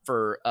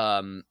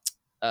the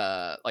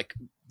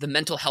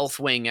mental health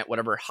wing at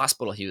whatever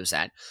hospital he was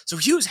at. So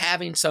he was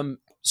having some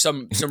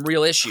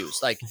real issues.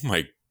 Like, oh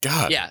my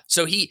God. Yeah.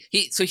 So he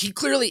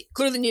clearly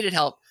needed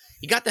help.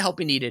 He got the help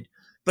he needed,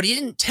 but he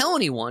didn't tell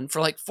anyone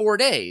for like 4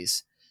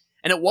 days.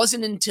 And it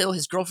wasn't until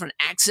his girlfriend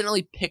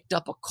accidentally picked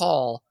up a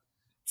call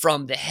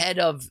from the head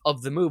of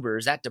the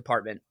movers, that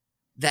department,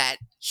 that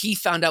he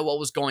found out what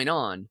was going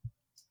on.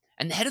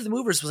 And the head of the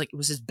movers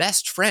was his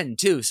best friend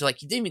too. So like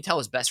he didn't even tell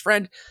his best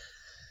friend.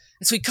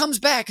 And so he comes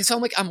back and so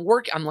I'm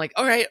like,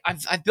 all right,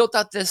 I've built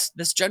out this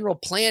general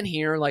plan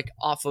here, like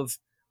off of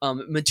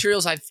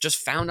materials I've just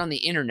found on the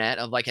internet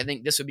of like, I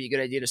think this would be a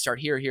good idea to start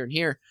here, here, and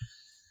here.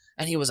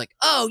 And he was like,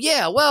 oh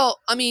yeah,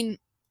 well, I mean,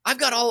 I've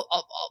got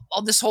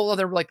all this whole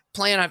other like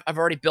plan I've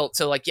already built.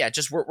 So like, yeah,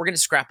 just we're going to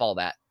scrap all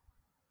that.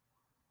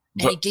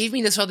 And he gave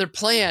me this other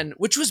plan,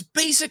 which was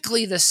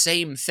basically the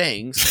same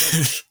thing. So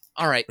like,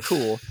 all right,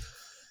 cool.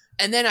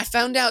 And then I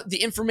found out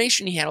the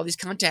information he had, all these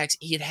contacts.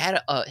 He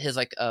had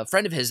a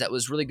friend of his that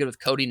was really good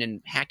with coding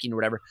and hacking or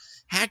whatever,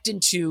 hacked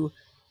into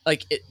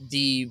like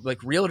the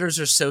Realtors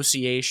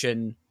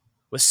Association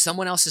with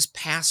someone else's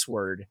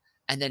password,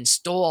 and then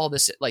stole all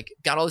this, like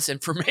got all this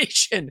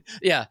information.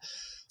 Yeah,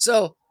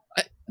 so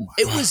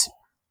it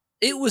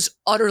was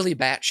utterly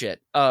batshit.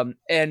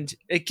 And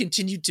it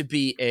continued to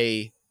be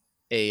a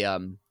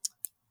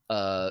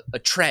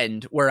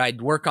trend where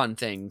I'd work on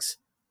things,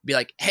 be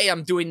like, hey,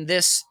 I'm doing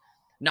this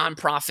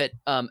nonprofit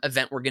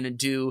event we're going to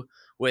do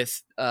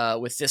with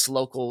this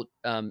local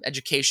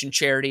education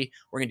charity.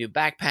 We're going to do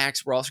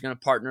backpacks. We're also going to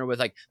partner with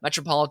like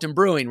Metropolitan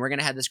Brewing. We're going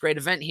to have this great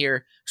event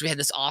here because we had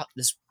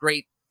this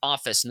great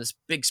office and this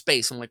big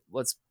space. I'm like,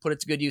 let's put it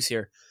to good use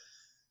here.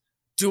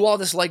 Do all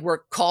this legwork,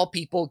 call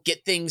people,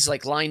 get things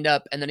like lined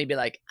up, and then he'd be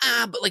like,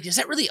 but like, is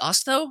that really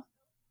us though?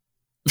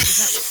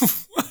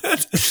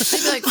 I'd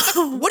be like,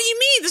 what do you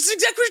mean? This is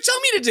exactly what you're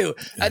telling me to do.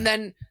 And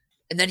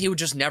then he would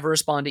just never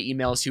respond to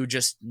emails. He would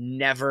just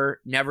never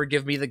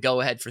give me the go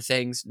ahead for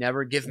things,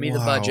 never give me the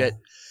budget.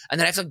 And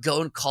then I have to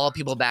go and call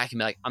people back and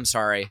be like, I'm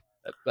sorry,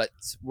 but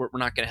we're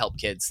not going to help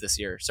kids this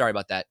year. Sorry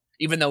about that.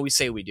 Even though we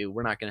say we do,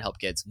 we're not going to help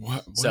kids.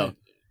 What? So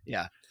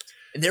yeah.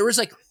 And there was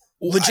like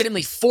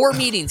legitimately 4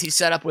 meetings he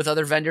set up with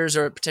other vendors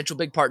or potential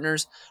big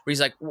partners where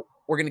he's like,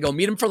 we're going to go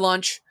meet him for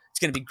lunch. It's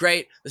going to be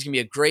great. There's going to be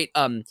a great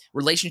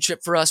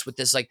relationship for us with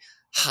this like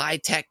high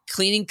tech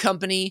cleaning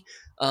company.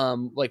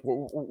 Like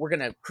we're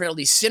going to create all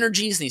these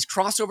synergies and these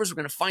crossovers. We're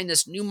going to find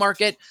this new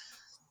market.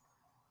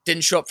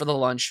 Didn't show up for the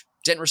lunch.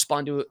 Didn't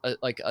respond to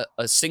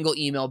a single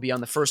email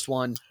beyond the first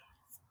one.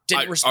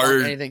 Didn't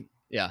respond to anything.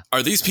 Yeah.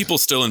 Are these people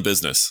still in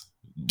business?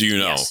 Do you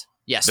know?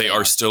 Yes, they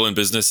are still in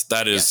business.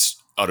 That is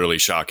utterly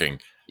shocking.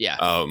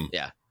 Yeah.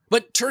 Yeah.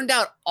 But turned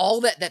out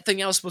all that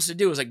thing I was supposed to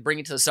do was like bring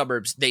it to the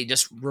suburbs. They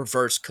just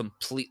reversed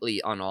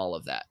completely on all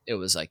of that. It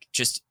was like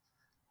just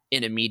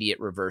an immediate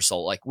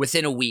reversal. Like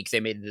within a week, they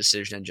made a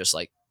decision and just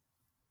like,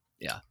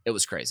 yeah, it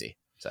was crazy.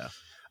 So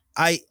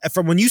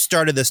from when you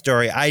started this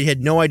story, I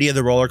had no idea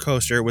the roller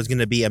coaster was going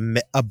to be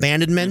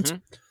abandonment,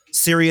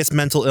 serious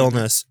mental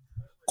illness,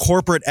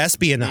 corporate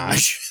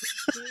espionage,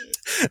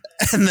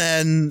 and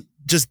then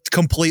just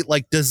complete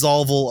like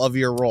dissolval of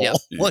your role. Yep.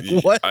 Like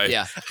what?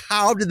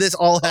 How did this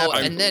all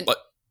happen? And then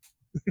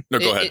no,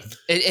 go ahead.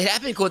 It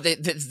happened cool.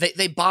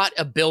 They bought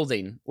a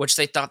building which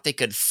they thought they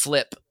could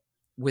flip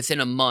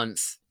within a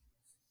month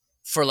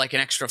for like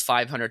an extra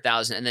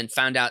 $500,000, and then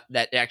found out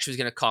that it actually was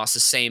going to cost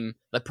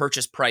the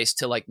purchase price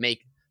to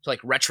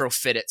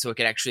retrofit it so it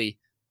could actually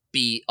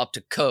be up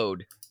to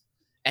code.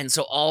 And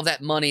so all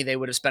that money they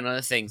would have spent on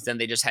other things, then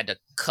they just had to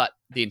cut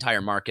the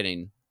entire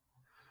marketing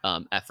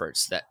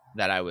efforts that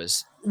I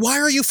was. Why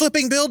are you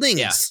flipping buildings?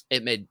 Yeah,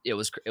 it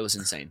was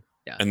insane.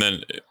 Yeah. And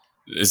then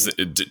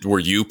were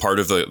you part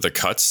of the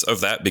cuts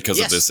of that because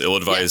of this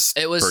ill-advised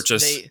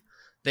purchase?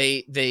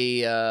 They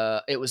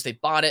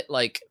bought it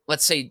like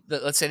let's say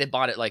they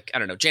bought it like I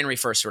don't know January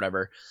 1st or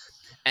whatever,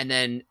 and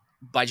then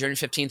by January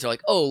 15th they're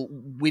like, oh,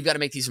 we've got to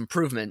make these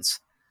improvements,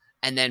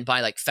 and then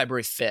by like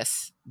February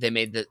 5th they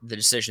made the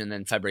decision, and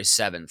then February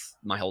 7th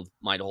my whole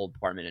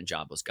department and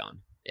job was gone.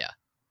 Yeah.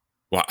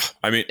 Wow.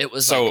 I mean, it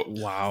was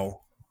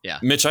wow. Yeah.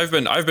 Mitch, I've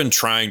been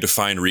trying to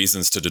find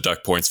reasons to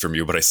deduct points from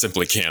you, but I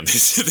simply can't.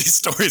 These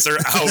stories are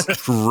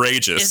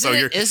outrageous.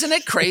 Isn't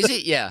it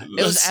crazy? Yeah,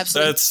 it was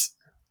absolutely.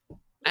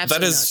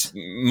 That is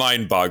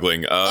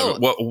mind-boggling.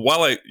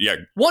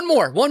 One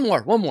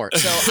more.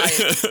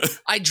 So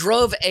I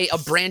drove a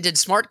branded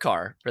smart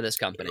car for this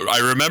company. I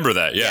remember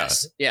that. Yeah.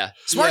 Yes. Yeah.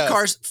 Smart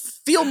cars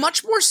feel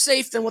much more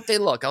safe than what they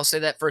look. I'll say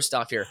that first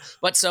off here.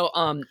 But so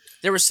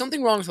there was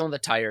something wrong with one of the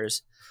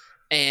tires,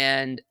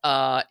 and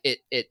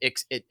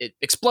it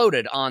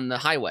exploded on the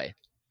highway.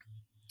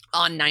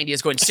 On 90,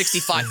 is going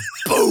 65.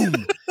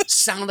 Boom!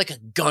 Sounded like a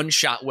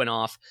gunshot went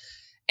off.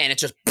 And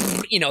it's just,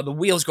 the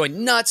wheels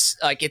going nuts.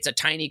 Like it's a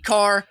tiny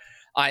car.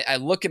 I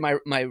look at my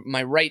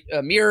right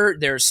mirror.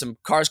 There's some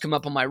cars come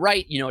up on my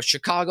right.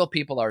 Chicago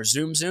people are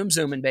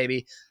zooming,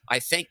 baby. I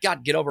thank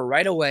God get over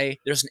right away.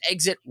 There's an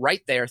exit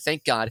right there.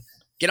 Thank God.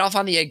 Get off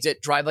on the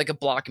exit, drive like a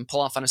block, and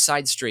pull off on a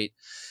side street.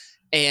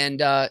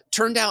 And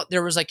turned out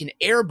there was like an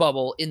air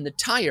bubble in the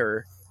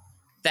tire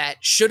that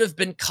should have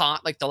been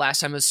caught like the last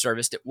time it was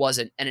serviced. It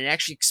wasn't, and it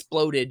actually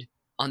exploded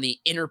on the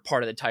inner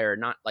part of the tire,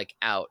 not like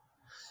out.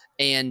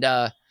 And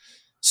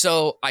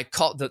so I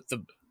called the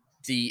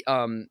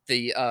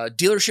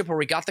dealership where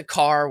we got the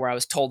car, where I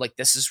was told like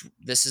this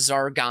is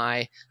our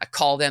guy. I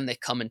call them, they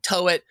come and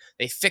tow it,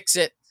 they fix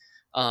it.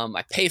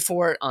 I pay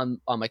for it on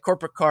my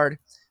corporate card.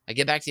 I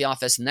get back to the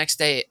office. The next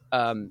day,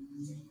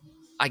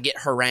 I get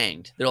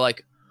harangued. They're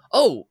like,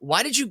 "Oh,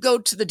 why did you go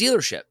to the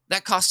dealership?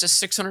 That cost us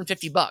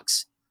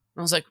 $650." And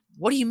I was like,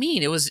 "What do you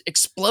mean? It was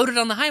exploded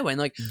on the highway."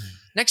 And like,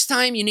 next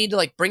time you need to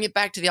like bring it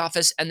back to the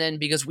office. And then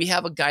because we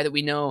have a guy that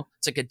we know,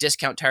 it's like a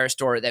discount tire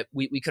store, that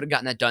we could have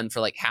gotten that done for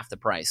like half the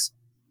price.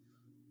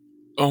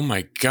 Oh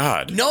my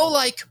God. No,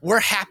 like, we're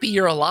happy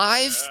you're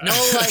alive.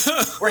 No, like,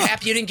 we're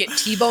happy you didn't get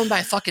T-boned by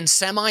a fucking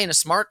semi in a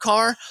smart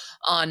car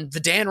on the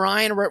Dan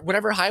Ryan or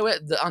whatever highway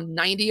on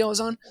 90 I was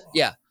on.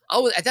 Yeah.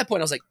 At that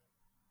point I was like,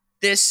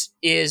 this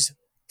is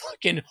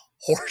fucking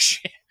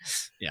horseshit.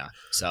 Yeah.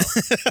 So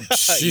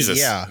Jesus.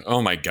 Yeah.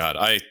 Oh my God.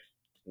 I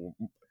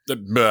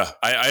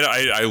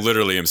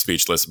literally am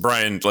speechless.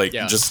 Brian, like,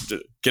 just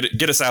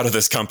get us out of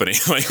this company.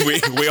 Like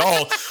we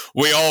all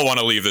want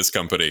to leave this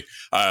company.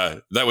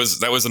 That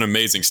was an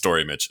amazing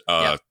story, Mitch.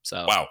 Wow.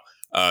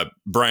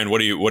 Brian, what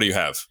do you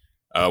have?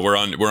 We're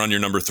on your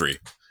number 3.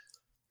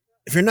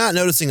 If you're not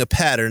noticing a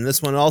pattern,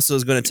 this one also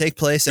is going to take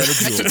place at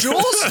a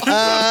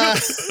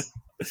Jules.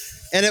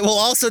 And it will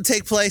also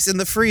take place in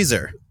the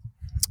freezer.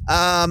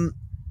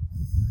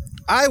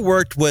 I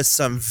worked with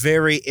some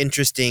very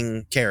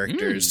interesting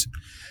characters.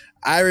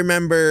 I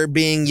remember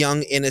being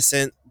young,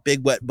 innocent,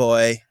 big wet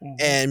boy,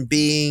 and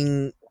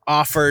being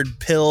offered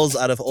pills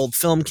out of old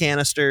film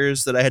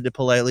canisters that I had to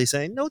politely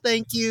say, no,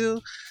 thank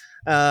you.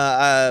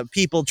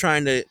 People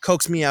trying to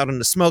coax me out on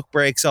the smoke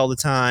breaks all the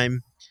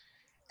time.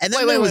 And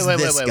then there was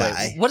this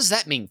guy. What does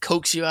that mean?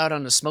 Coax you out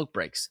on the smoke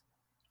breaks?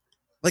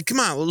 Like,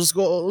 come on, let's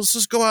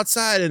just go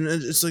outside and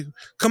it's like,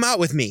 come out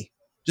with me,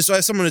 just so I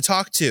have someone to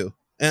talk to,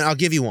 and I'll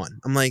give you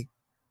one. I'm like,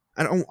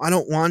 I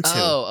don't want to.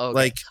 Oh, okay.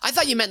 Like, I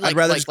thought you meant like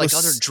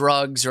other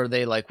drugs, or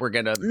they like, we're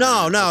gonna.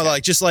 No, okay.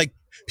 Like just like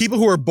people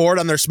who are bored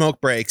on their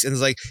smoke breaks, and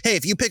it's like, hey,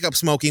 if you pick up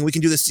smoking, we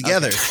can do this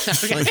together.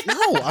 Okay. Like, no,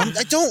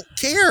 I don't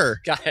care.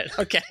 Got it.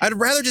 Okay. I'd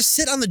rather just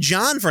sit on the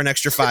John for an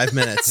extra 5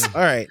 minutes.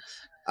 All right.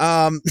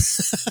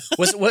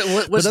 Was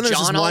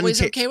John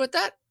always okay with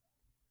that?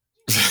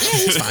 Yeah,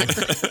 he's fine.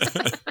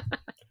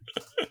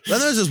 Then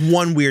there's this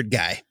one weird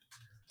guy.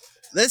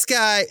 This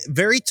guy,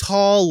 very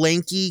tall,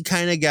 lanky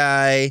kind of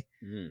guy.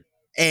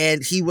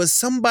 And he was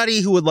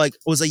somebody who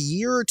was a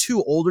year or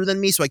two older than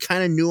me. So I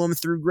kind of knew him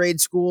through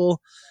grade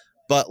school.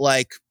 But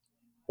like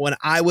when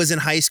I was in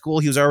high school,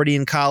 he was already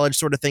in college,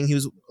 sort of thing. He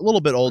was a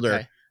little bit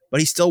older, but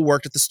he still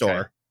worked at the store.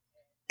 Okay.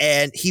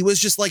 And he was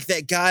just like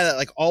that guy that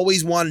like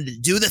always wanted to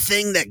do the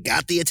thing that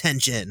got the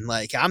attention.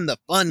 Like, I'm the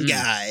fun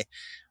guy.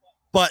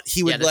 But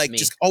he would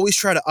just always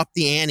try to up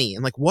the ante.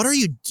 And like, what are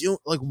you doing?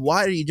 Like,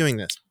 why are you doing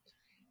this?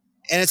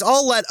 And it's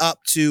all led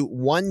up to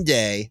one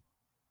day,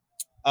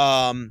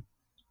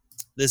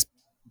 this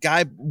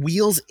guy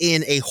wheels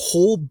in a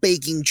whole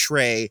baking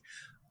tray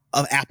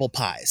of apple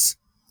pies.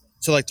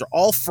 So like, they're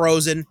all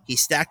frozen. He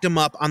stacked them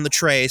up on the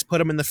trays, put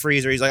them in the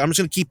freezer. He's like, I'm just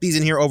going to keep these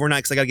in here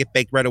overnight because I got to get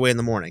baked right away in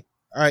the morning.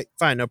 All right,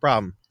 fine, no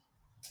problem.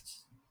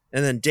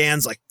 And then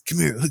Dan's like, come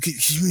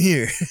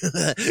here.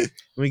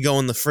 We go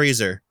in the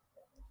freezer.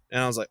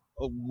 And I was like,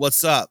 oh,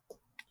 what's up?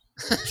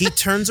 He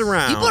turns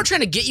around. People are trying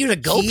to get you to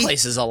go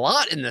places a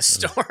lot in this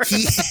store.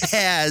 He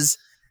has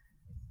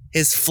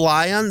his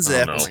fly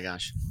unzipped. Oh my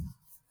gosh.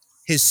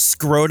 His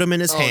scrotum in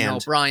his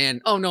hand.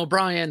 Oh no,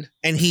 Brian.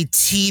 And he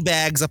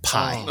teabags a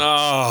pie.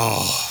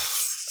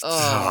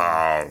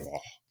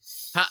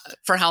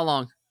 For how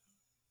long?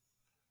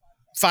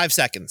 5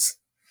 seconds.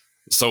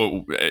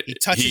 So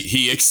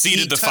he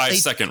exceeded the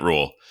 5-second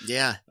rule.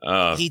 Yeah.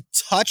 He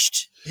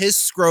touched his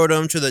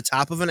scrotum to the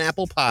top of an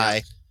apple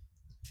pie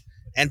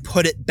and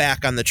put it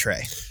back on the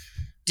tray.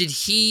 Did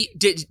he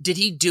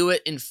do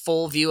it in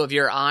full view of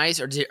your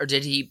eyes, or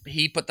did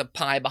he put the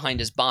pie behind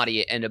his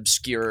body and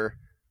obscure?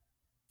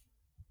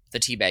 the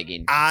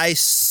teabagging? I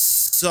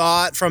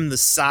saw it from the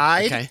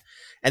side. Okay.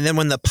 And then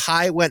when the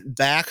pie went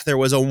back, there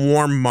was a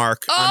warm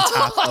mark on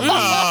top of me.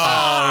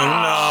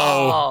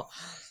 Oh,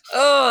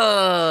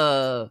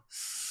 Oh.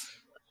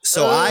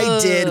 So I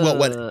did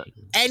what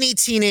any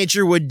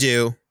teenager would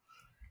do.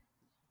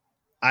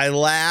 I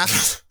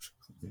laughed.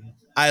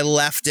 I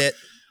left it.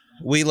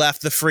 We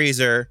left the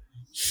freezer.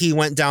 He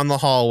went down the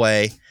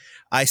hallway.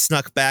 I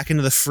snuck back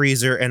into the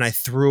freezer and I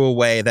threw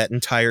away that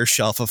entire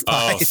shelf of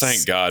pies. Oh,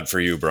 thank God for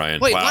you, Brian.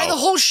 Wait, wow. why the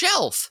whole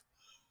shelf?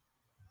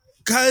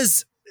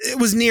 Because it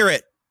was near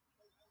it.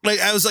 Like,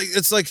 I was like,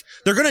 it's like,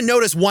 they're going to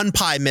notice one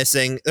pie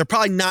missing. They're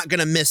probably not going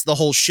to miss the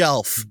whole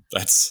shelf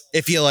That's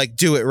if you like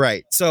do it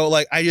right. So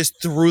like, I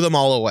just threw them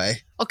all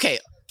away. Okay,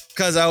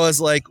 Because I was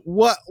like,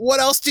 what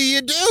else do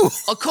you do?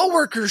 a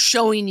coworker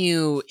showing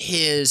you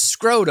his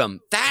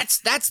scrotum.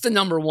 That's the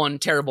number one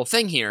terrible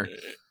thing here.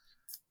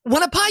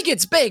 When a pie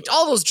gets baked,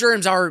 all those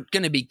germs are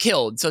going to be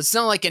killed. So it's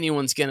not like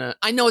anyone's going to.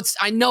 I know,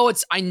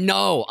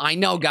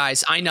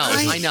 guys. I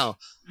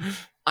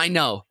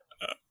know.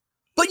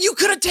 But you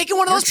could have taken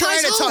one of those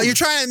pies home. You're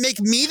trying to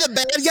make me the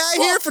bad guy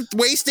Well, here for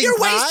wasting You're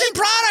pie? wasting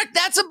product.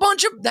 That's a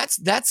bunch of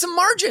that's some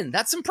margin.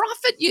 That's some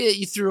profit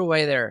you threw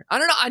away there. I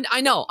don't know.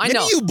 I know. Maybe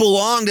you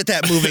belonged at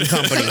that moving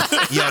company,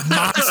 you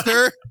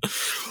monster.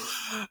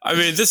 I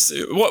mean,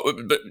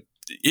 but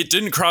it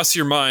didn't cross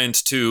your mind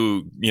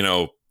to,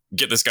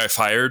 get this guy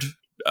fired,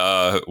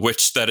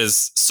 which that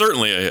is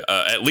certainly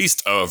at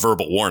least a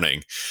verbal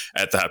warning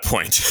at that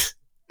point.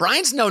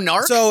 Brian's no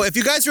narc. So if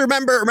you guys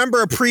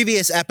remember a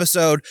previous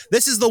episode,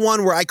 this is the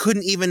one where I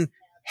couldn't even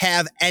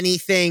have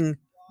anything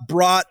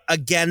brought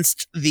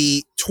against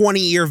the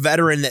 20-year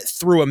veteran that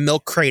threw a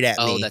milk crate at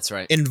me. Oh, that's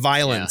right. In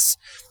violence.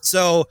 Yeah.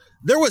 So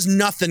there was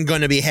nothing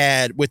going to be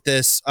had with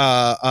this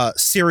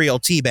serial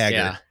teabagger.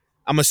 Yeah.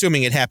 I'm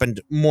assuming it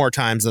happened more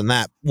times than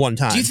that one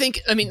time. Do you think?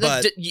 I mean,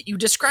 you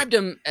described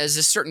him as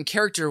a certain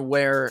character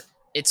where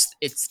it's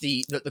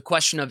the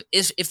question of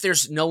if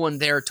there's no one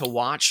there to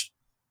watch,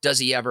 does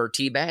he ever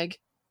teabag?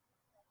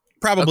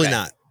 Probably Okay.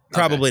 not.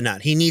 Probably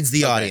not. He needs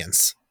the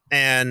audience,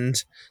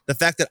 and the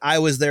fact that I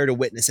was there to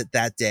witness it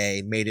that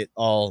day made it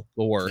all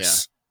the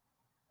worse.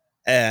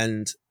 Yeah.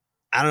 And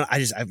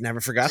I've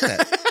never forgot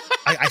that.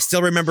 I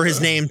still remember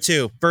his name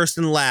too, first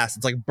and last.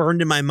 It's like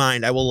burned in my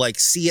mind. I will like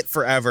see it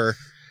forever.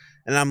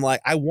 And I'm like,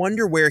 I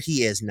wonder where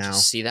he is now.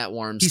 Just see that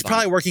warm He's spot.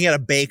 probably working at a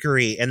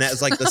bakery, and that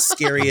was like the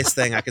scariest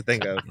thing I could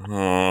think of.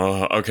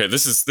 Oh, okay.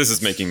 This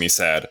is making me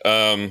sad.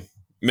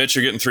 Mitch,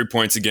 you're getting 3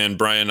 points again.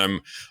 Brian,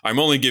 I'm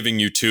only giving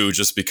you 2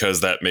 just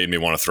because that made me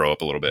want to throw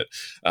up a little bit.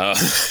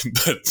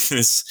 But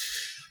this,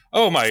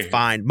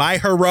 Fine. My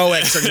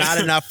heroics are not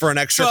enough for an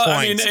extra point.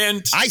 I mean,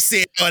 and I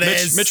see what it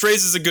is. Mitch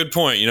raises a good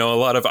point.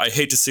 I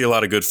hate to see a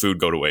lot of good food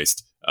go to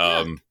waste.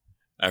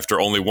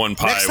 After only one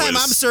pie. Next time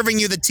I'm serving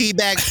you the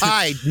teabag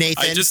pie,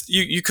 Nathan.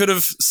 You could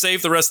have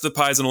saved the rest of the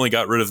pies and only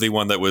got rid of the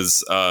one that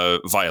was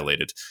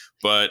violated.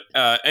 But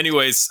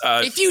anyways,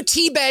 if you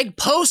teabag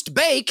post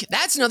bake,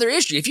 that's another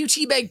issue. If you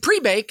teabag pre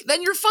bake,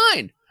 then you're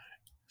fine.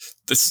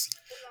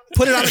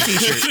 Put it on a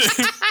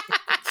t-shirt.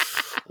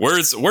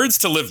 Words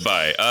to live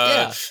by.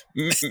 Yeah.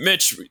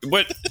 Mitch,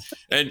 what?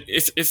 And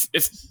if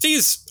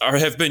these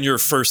have been your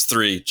first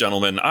 3,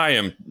 gentlemen, I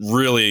am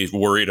really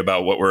worried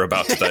about what we're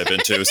about to dive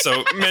into.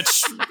 So,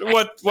 Mitch,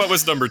 what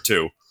was number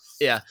 2?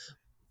 Yeah.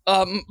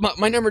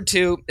 My number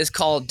 2 is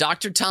called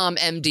Dr. Tom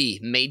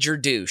MD, Major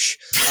Douche.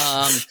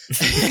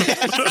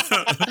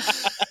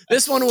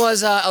 This one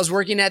was I was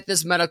working at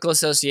this medical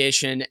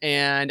association,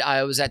 and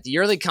I was at the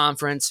yearly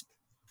conference.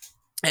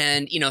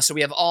 And, so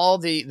we have all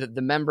the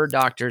member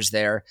doctors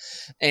there,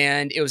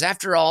 and it was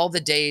after all the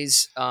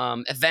day's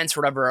events,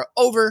 whatever, are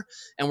over,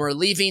 and we're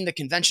leaving the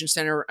convention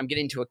center. I'm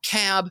getting to a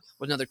cab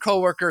with another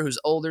coworker who's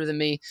older than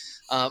me,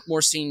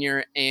 more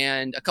senior,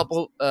 and a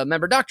couple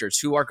member doctors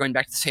who are going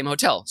back to the same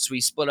hotel. So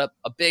we split up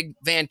a big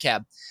van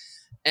cab,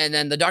 and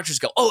then the doctors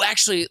go, "Oh,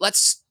 actually,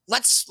 let's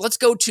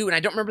go to," and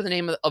I don't remember the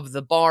name of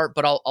the bar,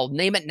 but I'll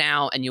name it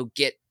now, and you'll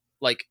get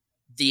like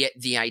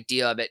the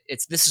idea of it.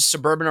 This is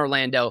suburban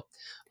Orlando.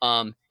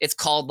 It's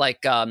called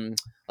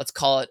let's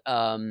call it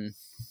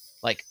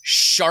like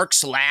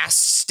Shark's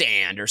Last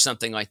Stand or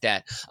something like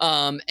that.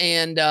 So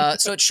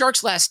it's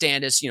Shark's Last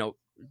Stand is,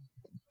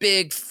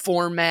 big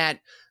format,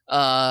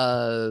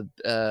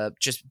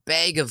 just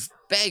bag of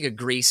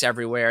grease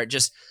everywhere.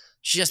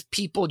 Just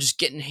people just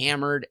getting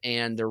hammered,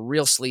 and they're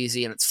real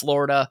sleazy, and it's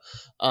Florida.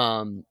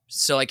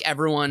 So like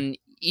everyone,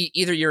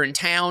 either you're in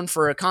town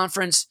for a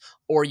conference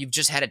or you've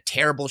just had a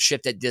terrible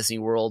shift at Disney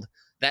World.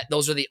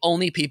 Those are the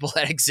only people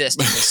that exist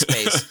in this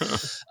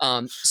space.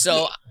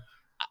 So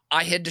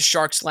I head to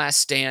Shark's Last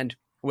Stand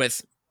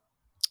with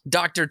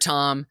Dr.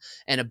 Tom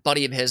and a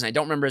buddy of his, and I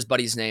don't remember his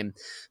buddy's name,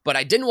 but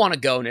I didn't want to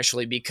go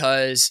initially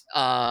because,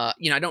 I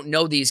don't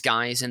know these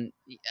guys, and,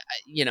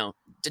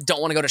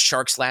 don't want to go to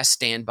Shark's Last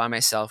Stand by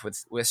myself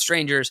with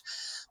strangers.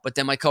 But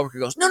then my coworker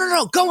goes,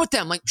 no, go with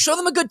them. Like, show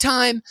them a good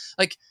time.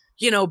 Like,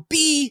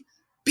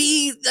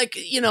 be like,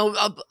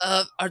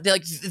 are they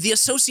like the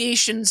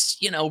association's,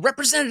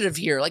 representative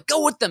here? Like,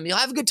 go with them. You'll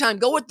have a good time.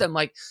 Go with them.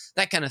 Like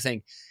that kind of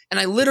thing. And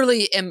I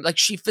literally am like,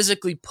 she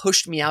physically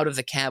pushed me out of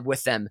the cab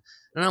with them.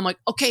 And I'm like,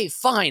 okay,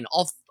 fine,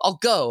 I'll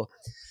go.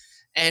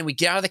 And we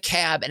get out of the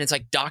cab, and it's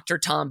like Dr.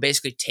 Tom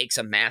basically takes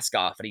a mask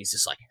off, and he's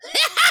just like,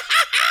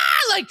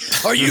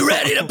 like, are you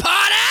ready to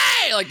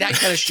party? Like that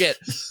kind of shit.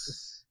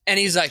 And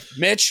he's like,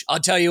 Mitch, I'll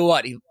tell you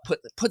what. He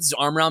puts his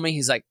arm around me.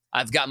 He's like,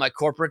 I've got my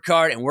corporate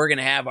card, and we're going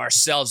to have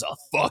ourselves a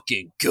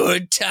fucking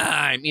good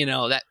time. You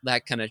know,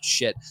 that kind of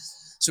shit.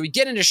 So we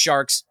get into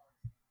Sharks,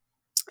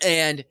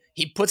 and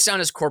he puts down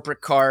his corporate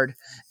card,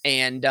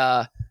 and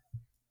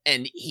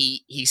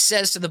he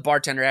says to the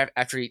bartender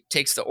after he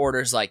takes the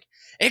orders, like,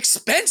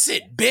 expense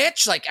it,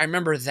 bitch. Like, I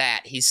remember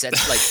that. He said,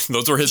 like,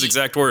 those were his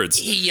exact words.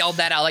 He yelled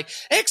that out, like,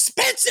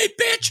 expense it,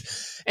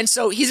 bitch. And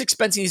so he's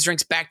expensing these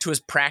drinks back to his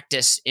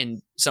practice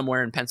in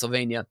somewhere in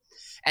Pennsylvania.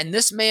 And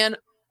this man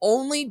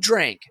only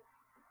drank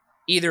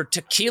either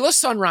tequila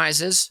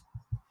sunrises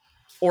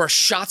or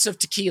shots of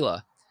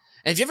tequila.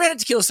 And if you ever had a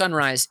tequila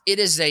sunrise, it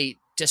is a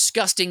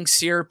disgusting,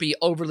 syrupy,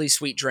 overly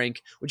sweet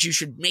drink, which you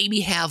should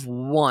maybe have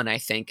one, I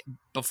think,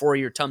 before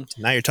your tum.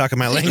 Now you're talking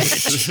my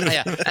language.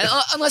 Yeah.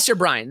 Unless you're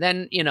Brian,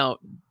 then, you know,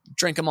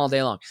 drink them all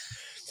day long.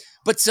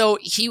 But so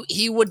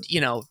he would,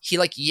 you know, he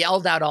like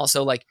yelled out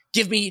also, like,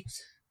 give me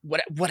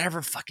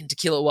whatever fucking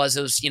tequila it was.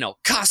 It was, you know,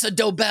 Casa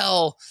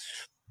Dobel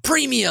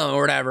Premium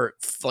or whatever,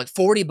 like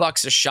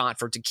 $40 a shot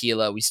for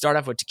tequila. We start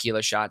off with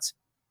tequila shots.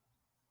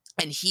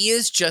 And he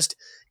is just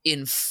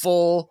in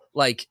full,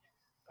 like,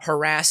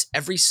 harass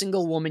every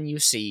single woman you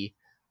see,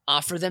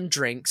 offer them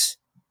drinks,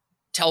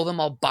 tell them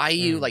I'll buy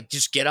you, like,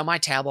 just get on my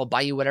tab, I'll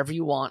buy you whatever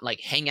you want, like,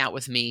 hang out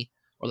with me,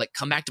 or like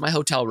come back to my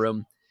hotel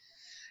room.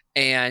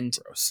 And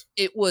gross.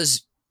 It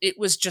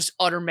was just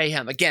utter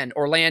mayhem. Again,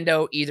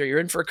 Orlando, either you're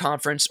in for a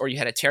conference or you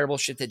had a terrible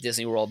shift at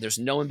Disney World. There's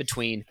no in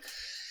between.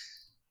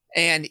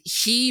 And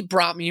he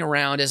brought me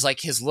around as like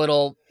his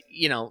little,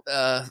 you know,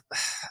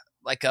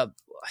 like a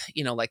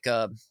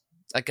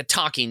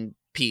talking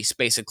piece,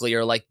 basically,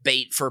 or like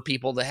bait for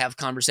people to have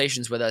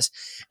conversations with us.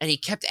 And he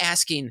kept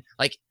asking,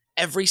 like,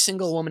 every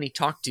single woman he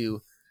talked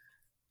to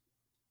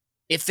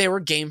if they were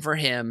game for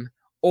him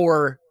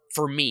or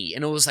for me.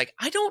 And it was like,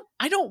 I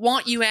don't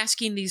want you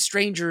asking these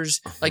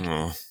strangers, like,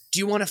 do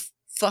you want to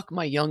fuck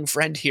my young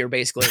friend here,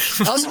 basically?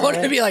 I also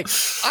wanted to be like,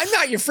 I'm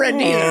not your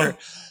friend either.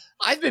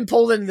 I've been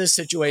pulled into this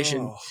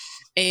situation.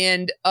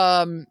 And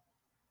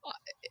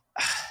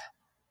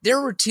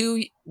there were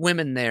two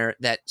women there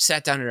that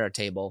sat down at our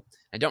table.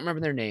 I don't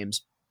remember their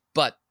names,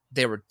 but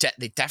they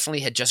definitely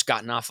had just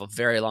gotten off a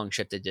very long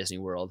shift at Disney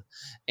World,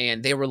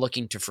 and they were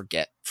looking to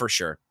forget for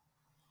sure.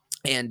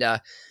 And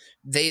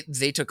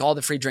they took all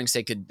the free drinks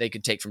they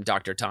could take from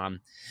Dr.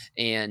 Tom,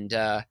 and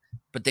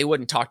but they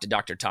wouldn't talk to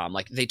Dr. Tom.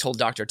 Like, they told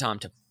Dr. Tom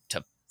to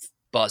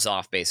buzz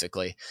off,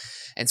 basically.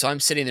 And so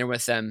I'm sitting there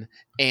with them,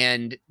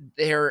 and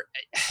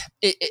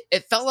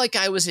it felt like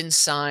I was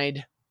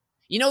inside.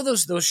 You know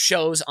those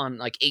shows on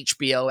like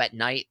HBO at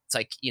night? It's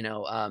like, you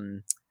know,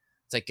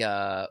 it's like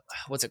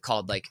what's it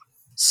called? Like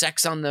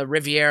Sex on the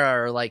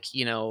Riviera, or like,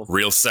 you know,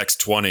 Real Sex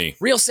 20.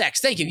 Real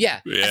Sex. Thank you. Yeah.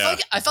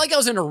 I felt like I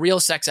was in a Real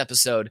Sex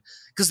episode,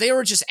 because they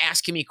were just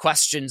asking me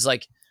questions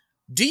like,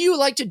 do you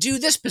like to do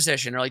this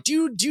position? Or like, do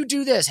you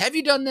do this? Have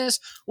you done this?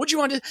 Would you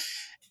want to?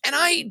 And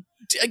I,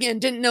 again,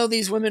 didn't know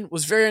these women,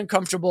 was very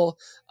uncomfortable.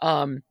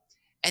 And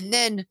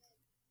then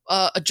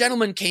a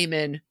gentleman came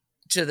in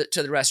to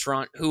the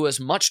restaurant who was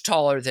much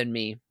taller than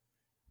me,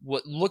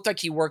 what looked like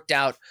he worked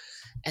out.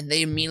 And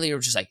they immediately were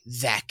just like,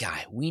 that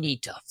guy, we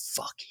need to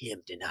fuck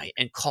him tonight,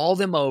 and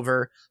called him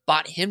over,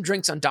 bought him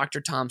drinks on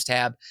Dr. Tom's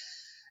tab.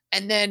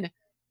 And then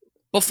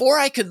before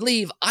I could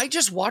leave, I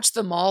just watched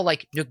them all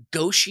like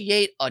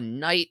negotiate a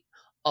night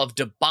of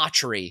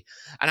debauchery.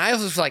 And I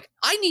was like,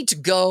 I need to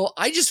go.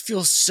 I just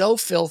feel so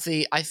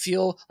filthy. I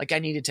feel like I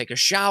need to take a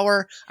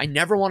shower. I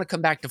never want to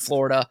come back to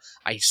Florida.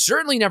 I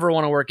certainly never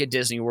want to work at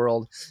Disney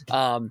World.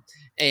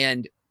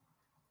 And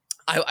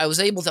I was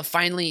able to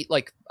finally,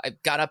 like, I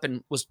got up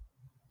and was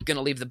going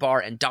to leave the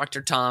bar, and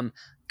Dr. Tom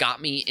got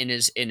me in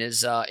his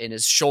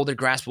shoulder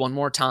grasp one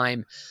more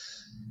time,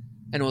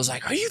 and was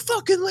like, are you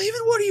fucking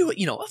leaving? What are you,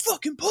 you know, a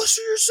fucking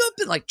pussy or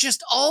something? Like,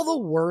 just all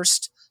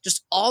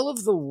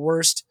of the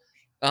worst,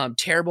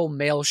 terrible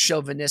male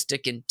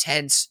chauvinistic,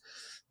 intense,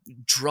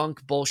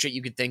 drunk bullshit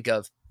you could think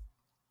of.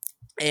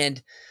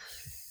 And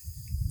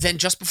then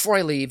just before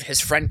I leave,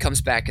 his friend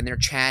comes back, and they're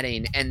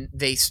chatting, and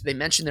they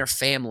mention their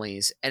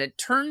families. And it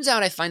turns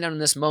out, I find out in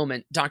this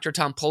moment, Dr.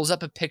 Tom pulls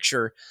up a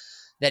picture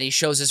that he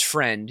shows his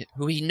friend,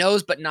 who he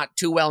knows but not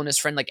too well, and his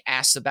friend like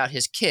asks about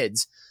his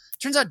kids.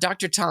 Turns out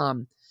Dr.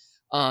 Tom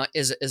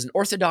is an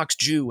Orthodox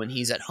Jew when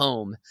he's at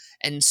home,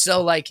 and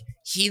so like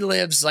he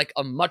lives like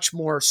a much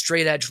more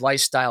straight edge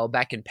lifestyle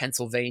back in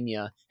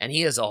Pennsylvania, and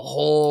he is a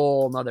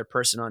whole nother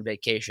person on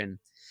vacation.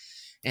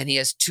 And he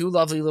has two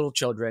lovely little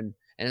children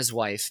and his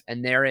wife,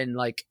 and they're in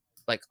like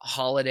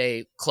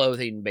holiday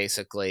clothing,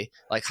 basically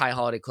like high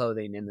holiday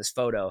clothing in this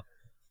photo.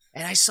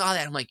 And I saw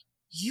that, I'm like,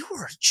 you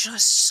are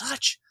just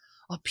such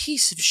a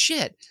piece of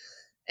shit.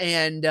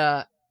 And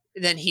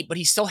then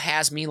he still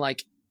has me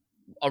like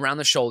around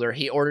the shoulder.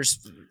 He orders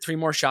 3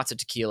 more shots of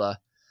tequila,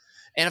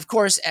 And of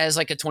course, as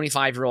like a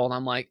 25-year-old,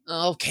 I'm like,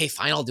 oh, okay,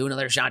 fine, I'll do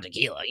another shot of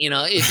tequila. You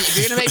know, if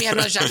you're gonna make me have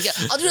another shot of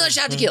tequila, I'll do another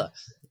shot of tequila.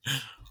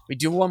 We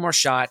do one more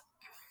shot,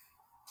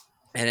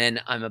 and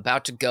then I'm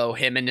about to go.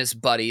 Him and his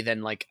buddy.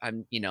 Then like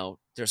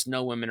there's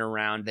no women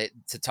around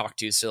to talk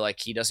to, so like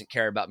he doesn't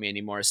care about me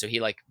anymore. So he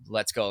like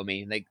lets go of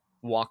me, and they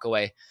walk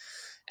away.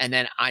 And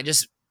then I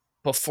just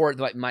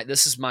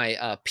this is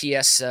my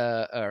PS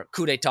or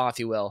coup d'etat, if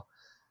you will.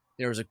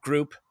 There was a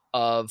group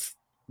of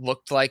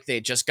looked like they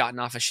had just gotten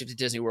off a ship to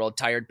Disney World,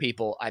 tired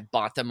people. I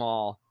bought them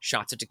all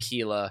shots of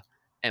tequila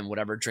and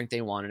whatever drink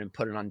they wanted and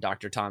put it on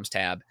Dr. Tom's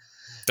tab.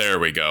 There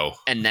we go.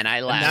 And then I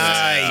left.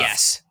 Nice.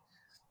 Yes.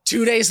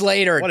 2 days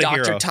later, What a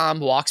Dr. hero. Tom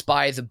walks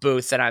by the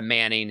booth that I'm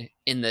manning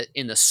in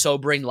the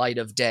sobering light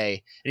of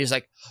day. And he's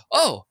like,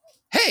 oh,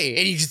 hey.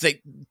 And he just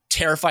like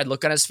terrified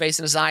look on his face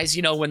and his eyes,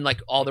 when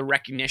like all the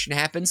recognition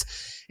happens.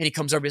 And he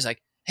comes over, he's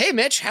like, hey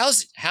Mitch, how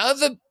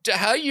the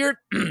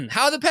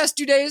past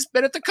 2 days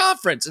been at the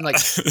conference? And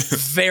like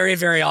very,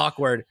 very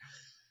awkward.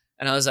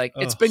 And I was like,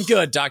 it's been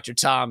good, Dr.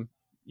 Tom.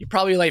 You're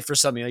probably late for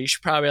something. You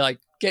should probably like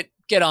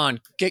get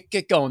on,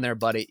 get going there,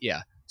 buddy.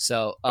 Yeah.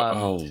 So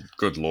oh,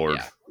 good Lord.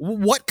 Yeah.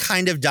 What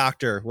kind of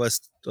doctor was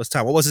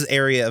Tom? What was his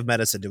area of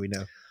medicine? Do we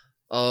know?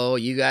 Oh,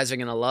 you guys are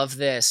gonna love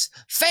this.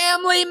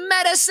 Family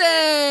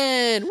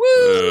medicine. Woo!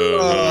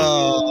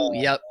 Oh.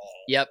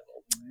 Yep.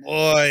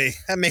 Boy,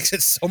 that makes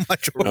it so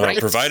much worse. Right.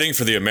 Providing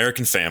for the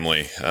American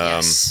family.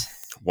 Yes.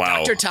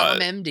 Wow. Dr. Tom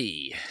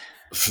MD.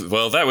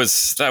 Well, that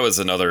was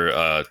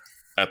another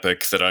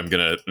epic that I'm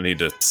gonna need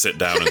to sit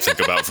down and think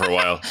about for a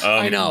while.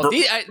 I know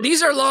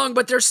these are long,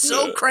 but they're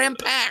so cram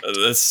packed.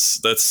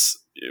 That's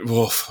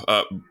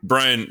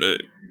Brian.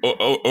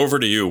 Over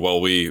to you while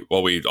we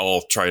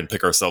all try and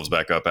pick ourselves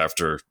back up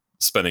after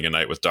spending a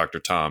night with Dr.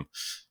 Tom.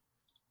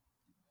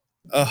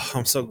 Oh,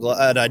 I'm so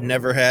glad I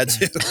never had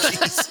to.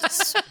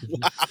 Jesus.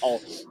 Wow. All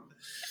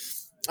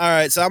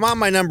right, so I'm on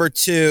my number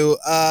 2.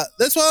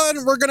 This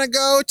one, we're going to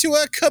go to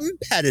a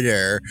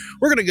competitor.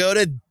 We're going to go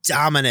to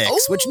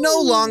Dominic's, which no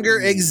longer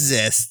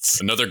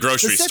exists. Another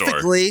grocery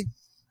store.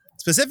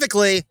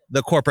 Specifically,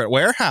 the corporate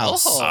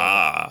warehouse.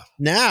 Oh.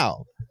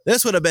 Now,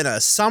 this would have been a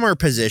summer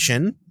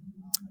position.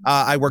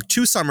 I worked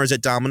 2 summers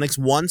at Dominic's.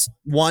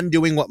 One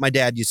doing what my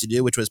dad used to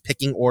do, which was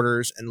picking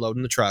orders and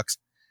loading the trucks.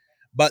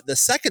 But the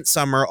second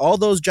summer, all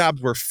those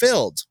jobs were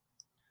filled.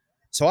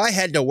 So I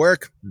had to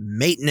work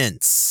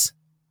maintenance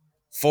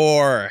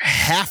for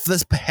half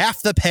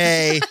the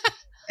pay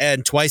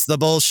and twice the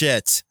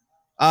bullshit.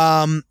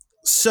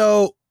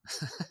 So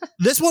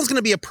this one's going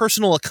to be a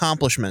personal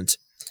accomplishment.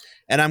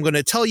 And I'm going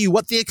to tell you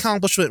what the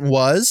accomplishment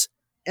was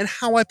and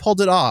how I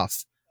pulled it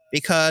off,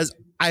 because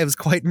I was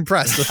quite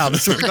impressed with how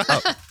this worked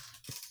out.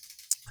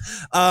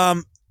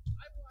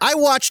 I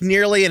watched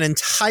nearly an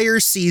entire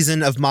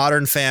season of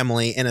Modern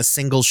Family in a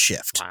single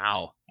shift.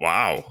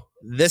 Wow.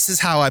 This is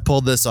how I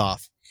pulled this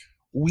off.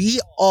 We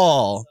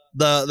all,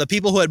 the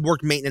people who had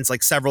worked maintenance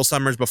like several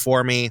summers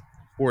before me,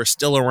 who were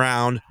still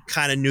around,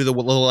 kind of knew the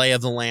lay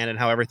of the land and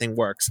how everything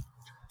works.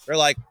 They're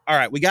like, all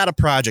right, we got a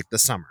project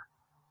this summer.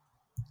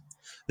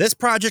 This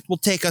project will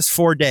take us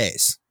 4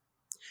 days.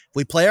 If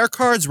we play our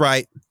cards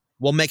right,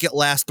 we'll make it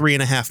last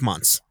 3.5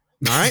 months.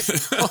 All right?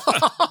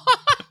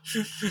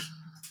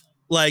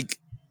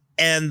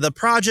 And the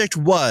project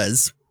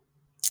was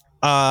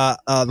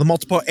the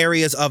multiple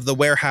areas of the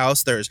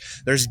warehouse.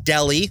 There's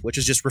deli, which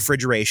is just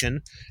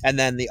refrigeration. And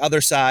then the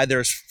other side,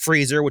 there's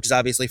freezer, which is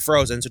obviously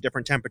frozen, so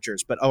different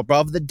temperatures. But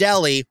above the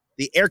deli,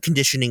 the air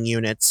conditioning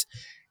units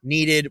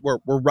were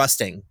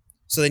rusting.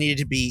 So they needed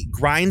to be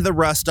grind the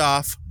rust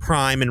off,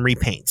 prime, and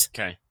repaint.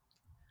 Okay.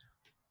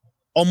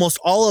 Almost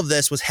all of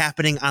this was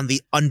happening on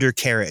the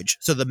undercarriage.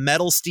 So the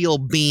metal steel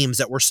beams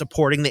that were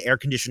supporting the air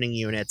conditioning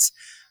units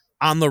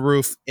on the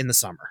roof in the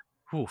summer.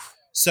 Oof.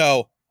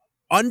 So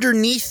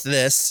underneath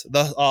this,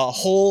 the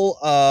whole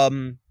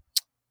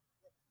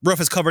roof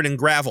is covered in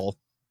gravel.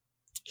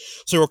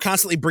 So we're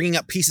constantly bringing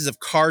up pieces of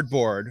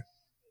cardboard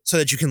so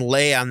that you can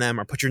lay on them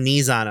or put your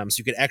knees on them so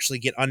you could actually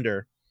get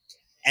under.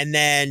 And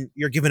then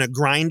you're given a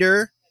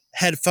grinder,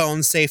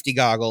 headphones, safety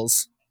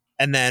goggles,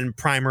 and then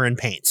primer and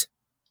paint.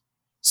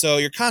 So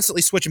you're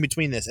constantly switching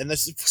between this. And the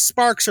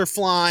sparks are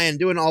flying,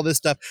 doing all this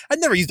stuff. I'd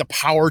never used a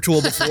power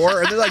tool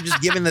before. And they're like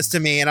just giving this to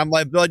me. And I'm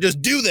like, well,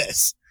 just do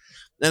this.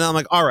 And I'm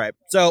like, all right.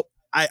 So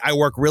I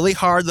work really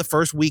hard the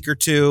first week or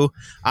 2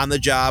 on the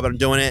job. I'm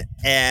doing it.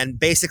 And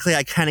basically,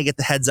 I kind of get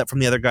the heads up from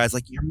the other guys,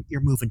 like,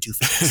 you're moving too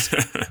fast.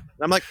 And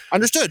I'm like,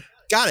 understood.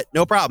 Got it.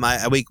 No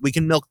problem. We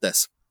can milk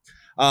this.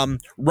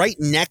 Right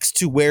next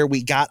to where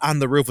we got on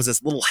the roof was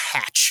this little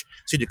hatch.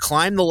 So you had to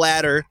climb the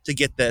ladder to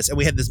get this. And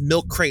we had this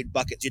milk crate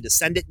bucket. So you had to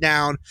send it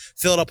down,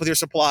 fill it up with your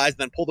supplies,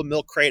 then pull the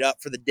milk crate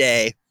up for the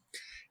day.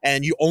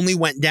 And you only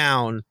went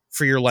down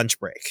for your lunch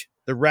break.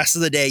 The rest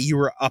of the day you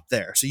were up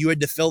there. So you had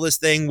to fill this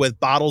thing with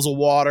bottles of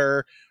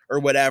water or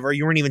whatever.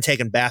 You weren't even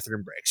taking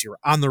bathroom breaks. You were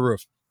on the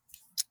roof.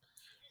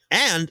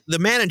 And the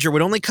manager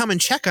would only come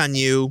and check on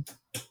you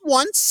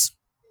once,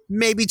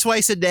 maybe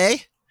twice a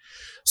day.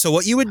 So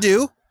what you would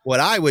do what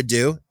I would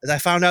do is I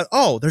found out,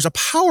 oh, there's a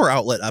power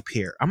outlet up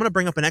here. I'm going to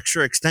bring up an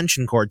extra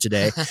extension cord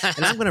today,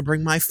 and I'm going to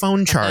bring my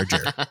phone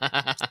charger.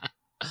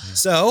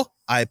 So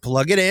I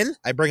plug it in.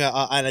 I bring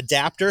an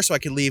adapter so I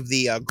can leave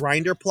the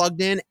grinder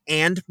plugged in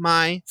and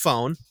my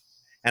phone.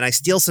 And I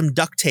steal some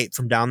duct tape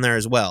from down there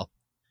as well.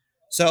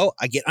 So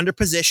I get under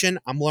position.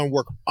 I'm going to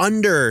work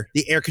under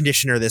the air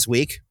conditioner this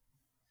week.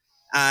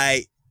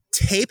 I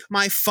tape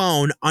my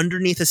phone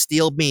underneath a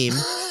steel beam,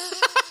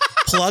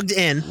 plugged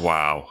in.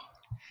 Wow.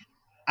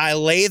 I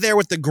lay there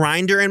with the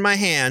grinder in my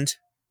hand.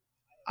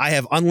 I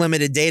have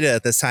unlimited data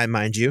at this time,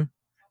 mind you.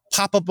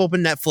 Pop up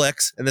open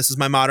Netflix, and this is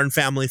my Modern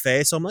Family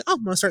phase. So I'm like, oh,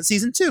 I'm going to start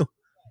season 2.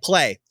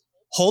 Play.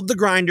 Hold the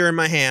grinder in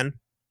my hand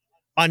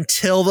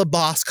until the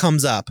boss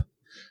comes up.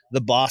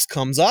 The boss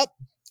comes up.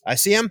 I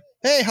see him.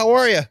 Hey, how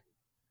are you?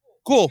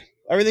 Cool.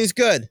 Everything's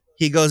good.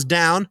 He goes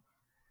down.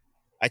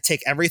 I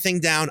take everything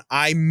down.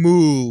 I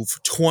move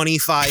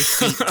 25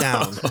 feet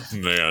down. Oh,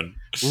 man.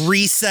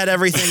 Reset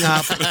everything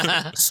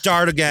up.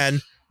 Start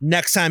again.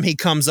 Next time he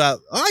comes up,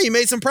 oh, you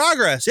made some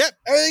progress. Yep,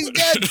 everything's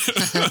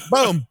good.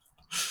 Boom.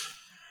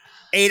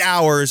 8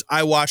 hours.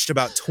 I watched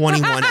about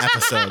 21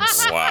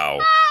 episodes Wow.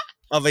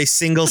 of a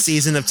single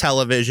season of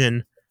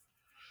television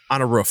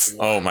on a roof.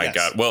 Oh my Yes.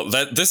 God. Well,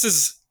 this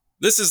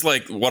is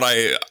like what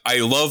I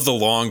love the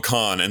long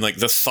con and like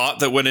the thought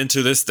that went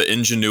into this, the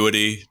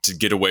ingenuity to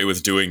get away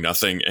with doing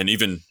nothing and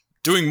even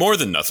doing more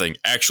than nothing,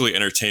 actually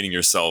entertaining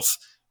yourself.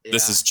 Yeah.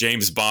 This is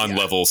James Bond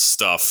level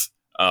stuff.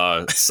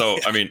 So,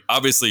 I mean,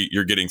 obviously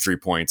you're getting 3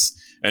 points.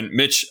 And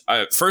Mitch,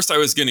 first I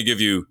was going to give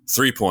you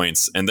 3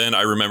 points, and then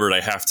I remembered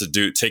I have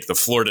to take the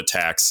Florida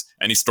tax.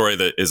 Any story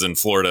that is in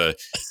Florida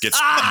gets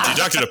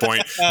deducted a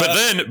point.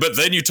 But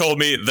then you told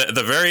me that at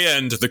the very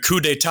end, the coup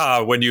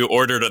d'etat, when you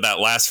ordered that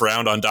last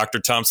round on Dr.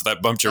 Thompson,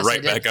 that bumped you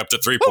right back up to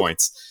 3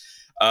 points.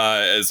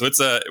 So it's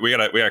we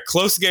got a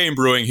close game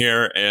brewing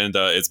here, and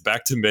it's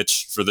back to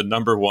Mitch for the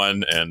number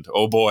 1. And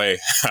oh boy,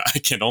 I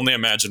can only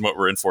imagine what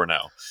we're in for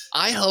now.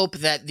 I hope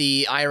that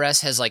the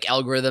IRS has like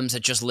algorithms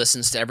that just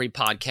listens to every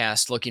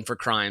podcast looking for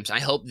crimes.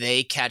 I hope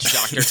they catch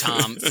Dr.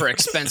 Tom for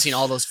expensing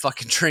all those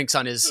fucking drinks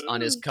on his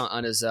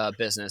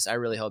business. I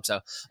really hope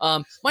so.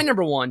 My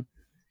number 1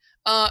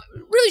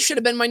 really should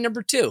have been my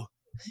number 2.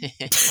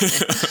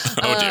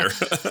 Oh dear.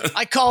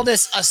 I call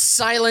this a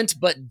silent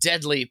but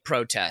deadly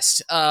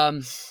protest.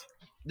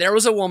 There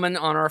was a woman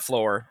on our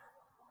floor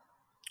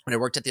when I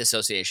worked at the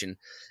association,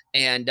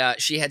 and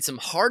she had some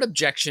hard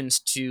objections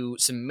to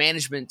some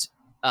management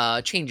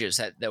changes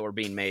that were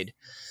being made.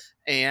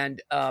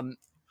 And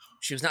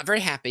she was not very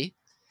happy.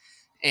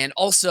 And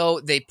also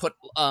they put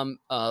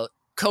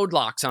code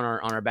locks on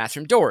our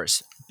bathroom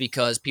doors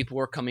because people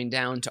were coming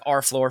down to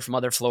our floor from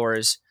other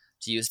floors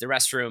to use the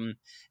restroom.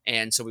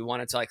 And so we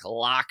wanted to like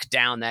lock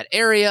down that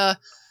area.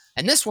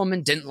 And this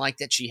woman didn't like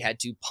that she had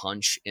to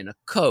punch in a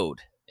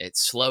code. It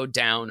slowed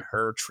down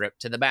her trip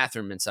to the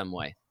bathroom in some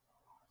way.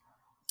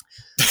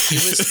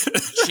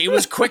 She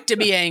was quick to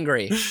be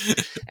angry.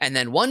 And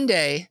then one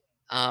day,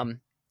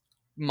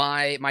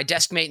 my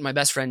desk mate and my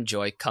best friend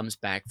Joy comes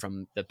back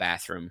from the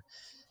bathroom,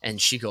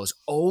 and she goes,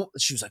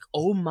 she was like,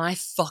 "Oh my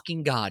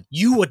fucking God,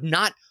 you would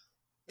not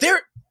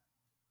that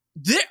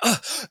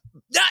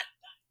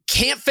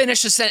can't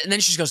finish a sentence." And then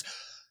she goes,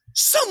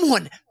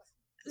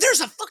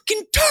 there's a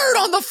fucking turd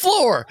on the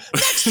floor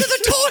next to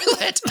the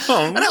toilet.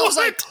 And I was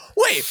like,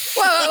 wait,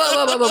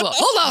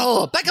 hold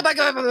on, back up.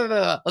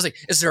 I was like,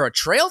 is there a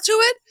trail to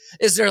it?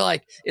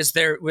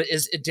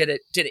 Did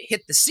it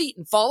hit the seat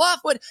and fall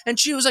off? What? And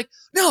she was like,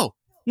 no.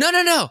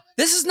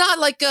 This is not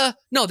like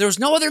no, there was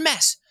no other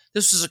mess.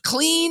 This was a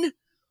clean,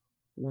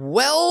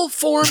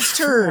 well-formed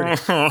turd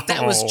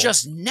that was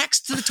just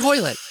next to the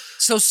toilet.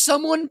 So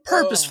someone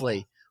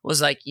purposefully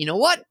was like, you know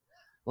what?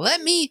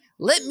 Let me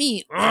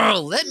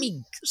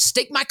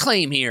stake my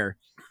claim here.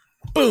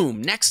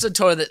 Boom, next to the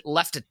toilet,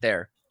 left it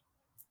there.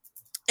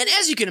 And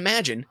as you can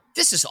imagine,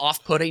 this is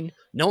off-putting.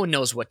 No one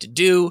knows what to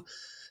do.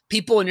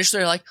 People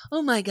initially are like,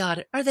 "Oh my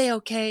God, are they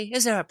okay?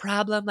 Is there a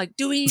problem? Like,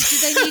 do they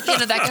need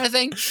that kind of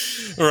thing?"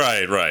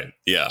 Right.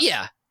 Yeah.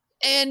 Yeah.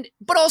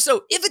 But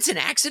also, if it's an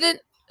accident,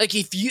 like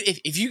if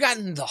you got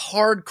in the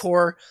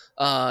hardcore,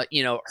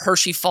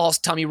 Hershey Falls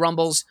tummy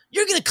rumbles,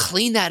 you're gonna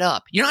clean that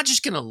up. You're not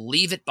just gonna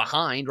leave it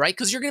behind, right?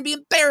 Because you're gonna be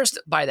embarrassed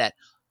by that.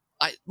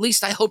 At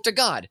least I hope to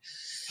God.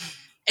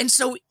 And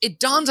so it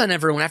dawns on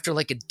everyone after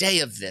like a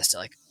day of this,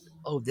 like,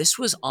 oh, this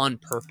was on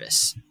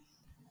purpose.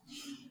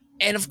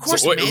 And of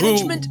course,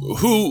 management.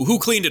 Who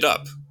cleaned it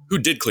up? Who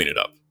did clean it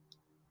up?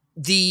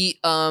 The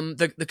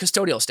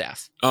custodial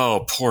staff.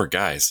 Oh, poor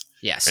guys.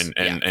 Yes.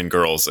 And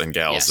girls and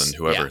gals Yes. and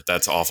whoever. Yeah.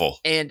 That's awful.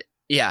 And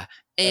yeah.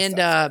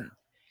 And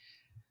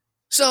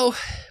so,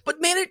 but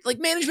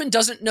management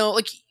doesn't know,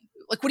 like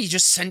what do you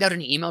just send out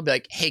an email and be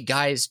like, "Hey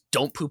guys,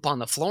 don't poop on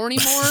the floor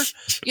anymore"?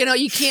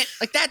 You can't,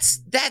 like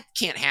that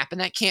can't happen.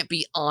 That can't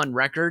be on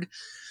record.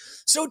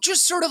 So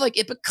just sort of like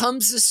it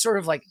becomes this sort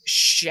of like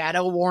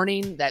shadow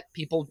warning that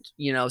people,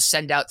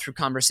 send out through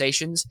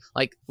conversations,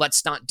 like,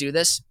 let's not do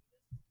this.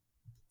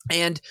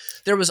 And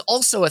there was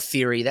also a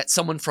theory that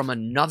someone from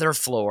another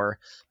floor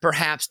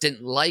perhaps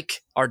didn't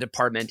like our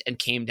department and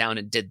came down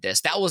and did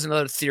this. That was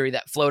another theory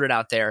that floated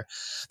out there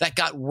that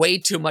got way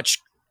too much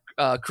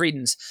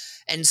credence.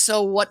 And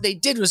so what they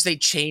did was they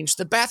changed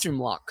the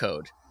bathroom lock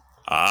code.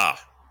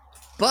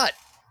 But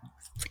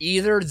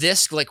either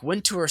this like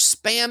went to her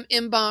spam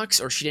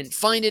inbox, or she didn't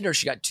find it, or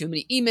she got too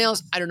many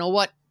emails. I don't know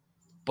what.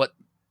 But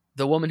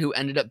the woman who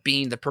ended up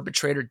being the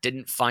perpetrator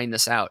didn't find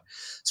this out.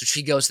 So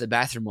she goes to the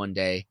bathroom one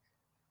day,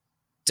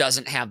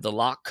 doesn't have the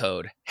lock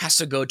code, has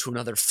to go to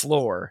another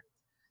floor.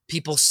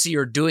 People see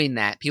her doing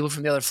that. People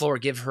from the other floor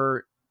give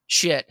her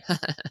shit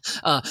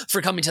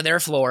for coming to their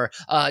floor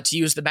to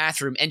use the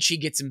bathroom, and she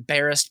gets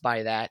embarrassed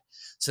by that.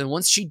 So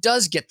once she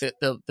does get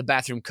the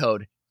bathroom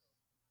code,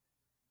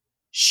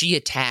 she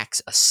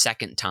attacks a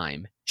second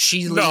time.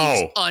 She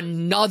leaves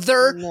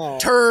another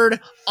turd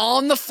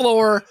on the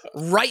floor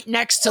right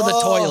next to the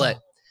toilet.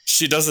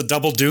 She does a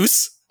double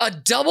deuce? A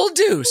double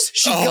deuce.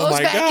 She goes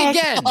back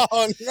again.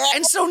 Oh, no.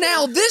 And so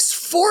now this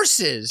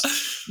forces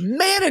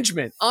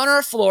management on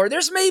our floor.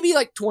 There's maybe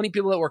like 20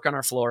 people that work on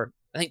our floor.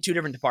 I think 2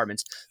 different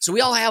departments. So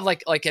we all have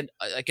like an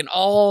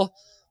all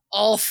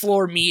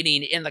floor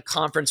meeting in the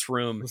conference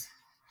room.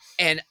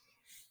 And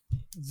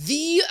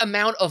the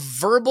amount of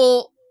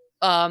verbal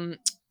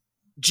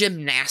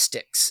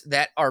gymnastics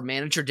that our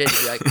manager did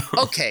to be like,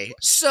 okay,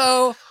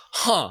 so,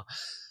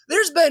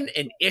 there's been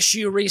an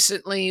issue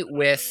recently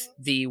with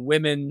the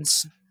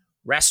women's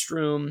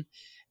restroom,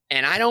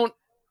 and I don't,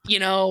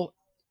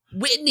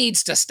 it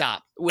needs to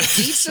stop. It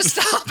needs to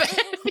stop.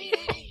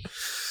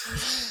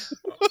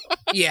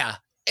 Yeah.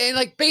 And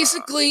like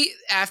basically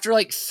after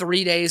like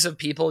 3 days of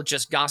people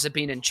just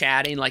gossiping and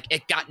chatting, like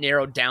it got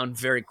narrowed down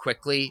very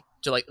quickly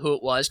to like who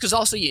it was. Cause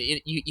also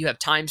you have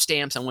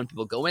timestamps on when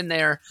people go in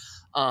there.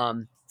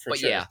 The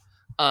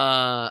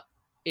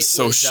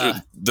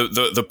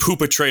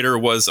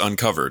poopatrator was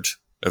uncovered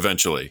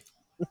eventually.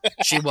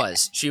 She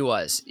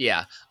was.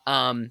 Yeah.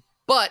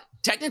 But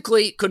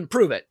technically couldn't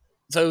prove it.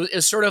 So it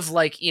was sort of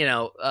like,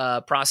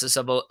 process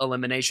of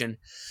elimination.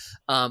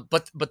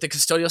 But the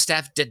custodial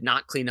staff did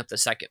not clean up the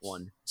second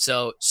one.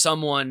 So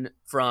someone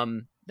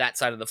from that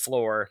side of the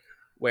floor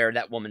where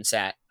that woman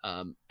sat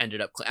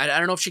ended up. I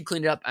don't know if she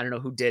cleaned it up. I don't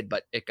know who did,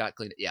 but it got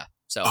cleaned up. Yeah.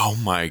 So. Oh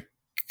my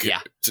God. Yeah.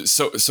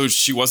 So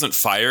she wasn't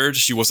fired.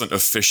 She wasn't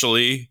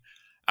officially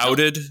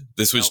outed.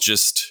 This was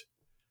just.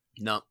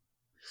 No.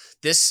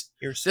 This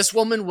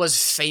woman was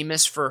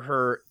famous for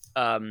her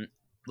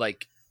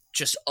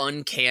just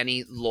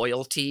uncanny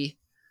loyalty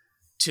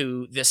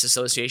to this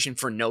association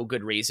for no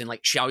good reason.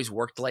 Like she always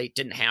worked late,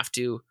 didn't have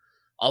to,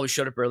 always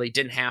showed up early,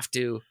 didn't have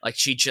to. Like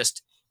she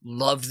just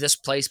loved this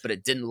place, but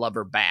it didn't love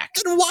her back.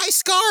 Then why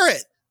scar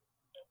it?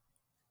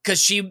 Because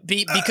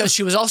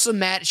she was also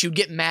mad. She would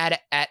get mad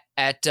at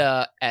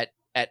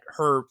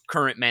her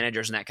current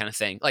managers and that kind of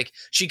thing. Like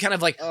she kind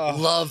of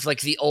loved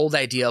like the old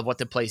idea of what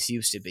the place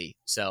used to be.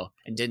 So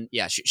and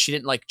she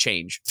didn't like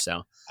change.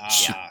 So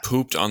she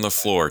pooped on the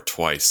floor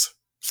twice.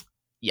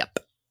 Yep.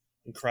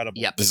 Incredible.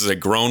 Yep. This is a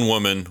grown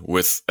woman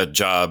with a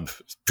job,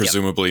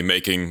 presumably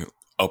making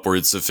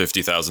upwards of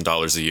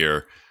 $50,000 a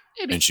year,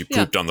 maybe. And she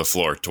pooped on the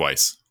floor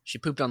twice. She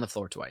pooped on the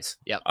floor twice.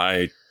 Yep.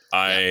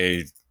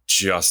 I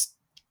just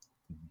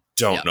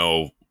don't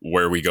know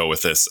where we go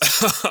with this.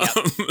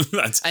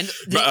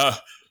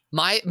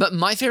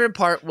 My favorite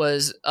part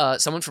was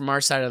someone from our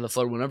side of the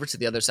floor went over to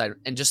the other side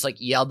and just like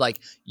yelled like,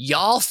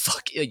 y'all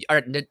fuck,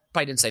 or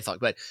probably didn't say fuck,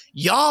 but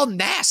y'all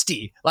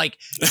nasty, like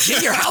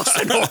get your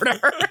house in order.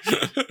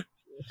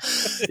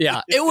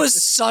 Yeah, it was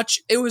such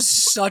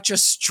a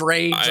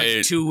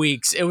strange 2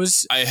 weeks. It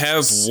was. I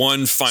have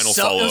one final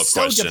follow-up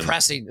question.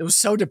 Depressing. It was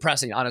so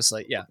depressing,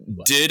 honestly. Yeah.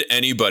 Did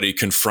anybody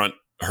confront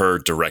her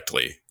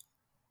directly?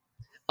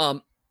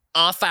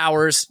 Off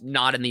hours,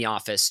 not in the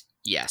office.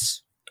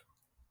 Yes.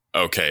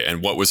 Okay,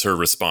 and what was her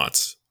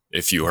response,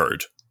 if you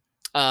heard?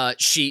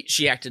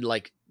 She acted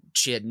like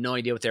she had no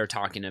idea what they were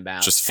talking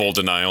about. Just full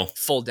denial?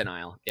 Full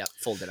denial. Yeah,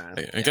 full denial.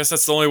 I guess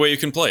that's the only way you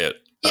can play it.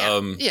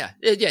 Yeah.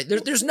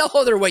 There's no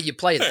other way you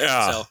play that.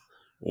 Yeah. So.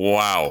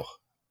 Wow.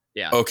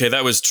 Yeah. Okay,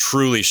 that was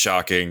truly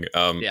shocking.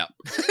 Yeah.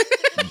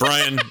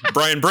 Brian,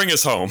 bring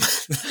us home.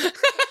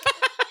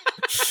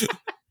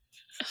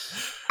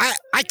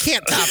 I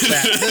can't top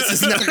that. This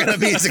is not going to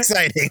be as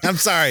exciting. I'm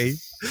sorry.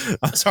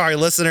 I'm sorry,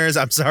 listeners.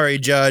 I'm sorry,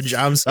 Judge.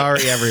 I'm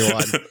sorry,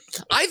 everyone.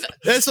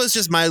 This was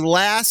just my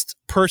last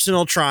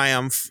personal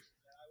triumph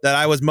that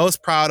I was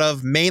most proud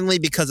of, mainly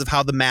because of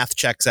how the math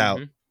checks out.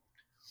 Mm-hmm.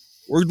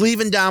 We're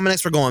leaving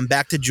Dominic's. We're going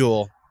back to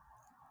Jewel.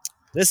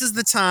 This is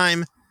the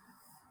time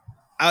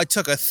I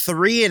took a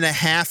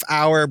 3.5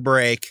 hour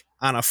break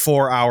on a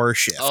 4-hour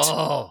shift.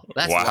 Oh,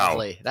 that's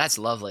lovely. That's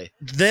lovely.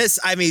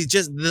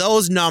 Just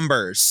those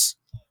numbers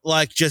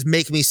just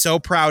make me so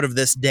proud of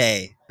this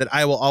day that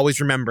I will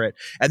always remember it.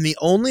 And the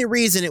only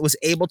reason it was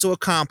able to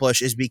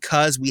accomplish is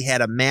because we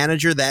had a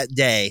manager that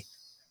day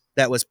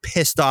that was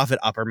pissed off at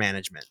upper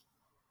management.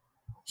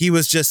 He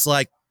was just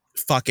like,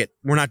 fuck it.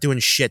 We're not doing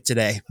shit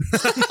today.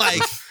 I'm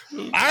like,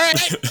 all right,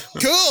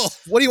 cool.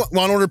 What do you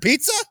want to order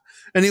pizza?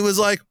 And he was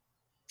like,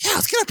 yeah,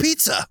 let's get a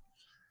pizza.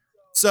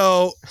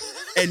 So,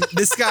 and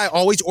this guy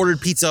always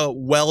ordered pizza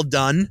well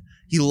done.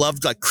 He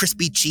loved like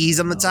crispy cheese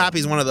on the top.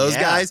 He's one of those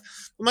guys.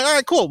 I'm like, all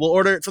right, cool. We'll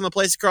order it from the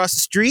place across the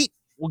street.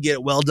 We'll get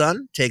it well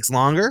done. Takes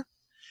longer.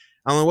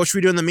 I'm like, what should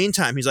we do in the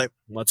meantime? He's like,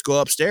 let's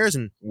go upstairs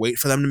and wait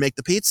for them to make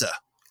the pizza.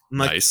 I'm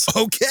like, Nice.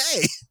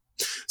 Okay.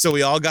 So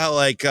we all got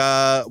like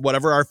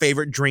whatever our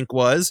favorite drink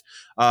was.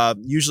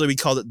 Usually we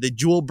called it the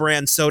Jewel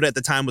brand soda at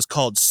the time was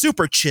called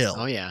Super Chill.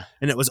 Oh, yeah.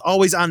 And it was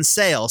always on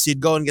sale. So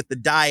you'd go and get the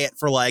diet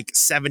for like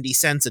 70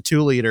 cents a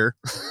 2 liter.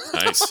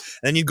 Nice.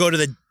 Then you go to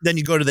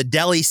the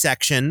deli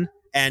section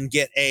and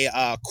get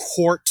a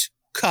quart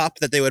cup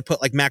that they would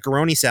put like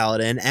macaroni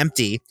salad in,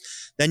 empty.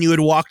 Then you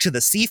would walk to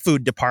the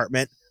seafood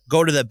department,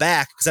 go to the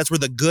back because that's where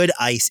the good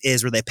ice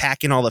is, where they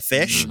pack in all the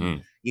fish.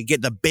 Mhm. You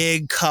get the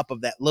big cup of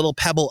that little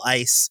pebble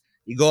ice.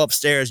 You go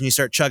upstairs and you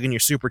start chugging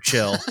your Super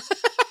Chill.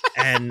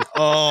 And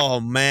oh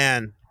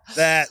man,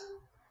 those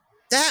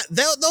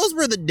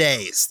were the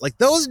days. Like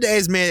those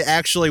days made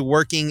actually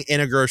working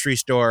in a grocery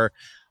store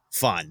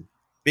fun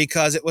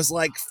because it was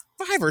like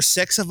 5 or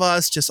 6 of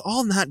us just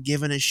all not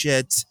giving a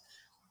shit.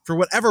 For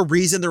whatever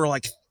reason, there were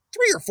like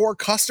 3 or 4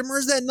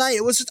 customers that night.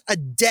 It was just a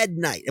dead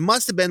night. It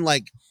must have been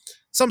like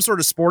some sort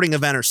of sporting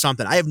event or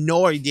something. I have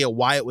no idea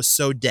why it was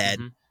so dead.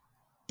 Mm-hmm.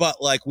 But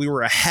like we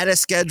were ahead of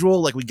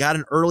schedule. Like we got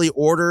an early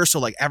order. So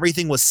like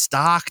everything was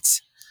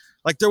stocked.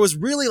 Like there was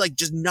really like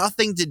just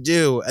nothing to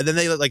do. And then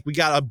we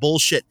got a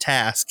bullshit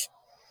task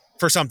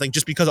for something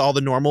just because all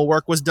the normal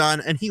work was done.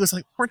 And he was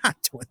like, we're not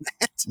doing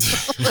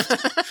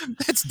that.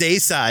 That's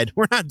dayside.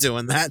 We're not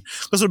doing that.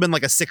 This would have been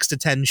like a 6 to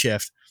 10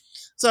 shift.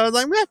 So I was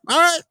like, yeah, all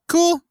right,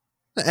 cool.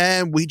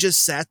 And we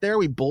just sat there.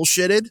 We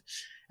bullshitted.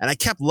 And I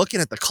kept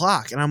looking at the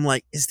clock and I'm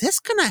like, is this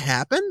going to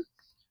happen?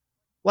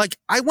 Like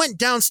I went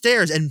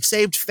downstairs and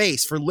saved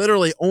face for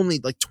literally only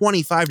like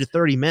 25 to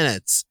 30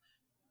 minutes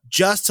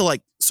just to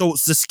like, so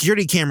the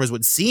security cameras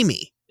would see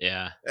me.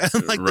 Yeah.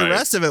 And like the Right.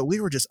 rest of it,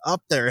 we were just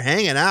up there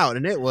hanging out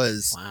and it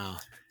was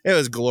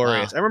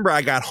glorious. Wow. I remember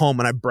I got home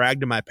and I bragged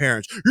to my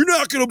parents, you're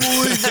not going to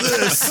believe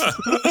this.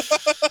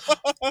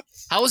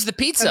 How was the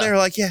pizza? And they were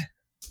like, yeah.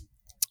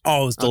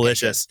 Oh, it was Okay,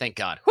 delicious. good. Thank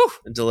God. Whew.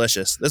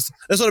 Delicious. This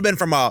would have been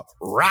from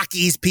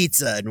Rocky's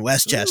Pizza in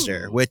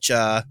Westchester, which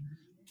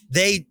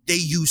they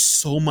use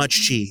so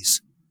much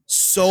cheese.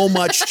 So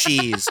much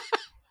cheese.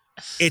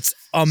 It's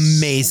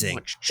amazing. So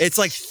much cheese. It's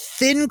like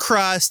thin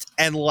crust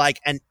and like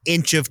an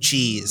inch of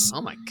cheese.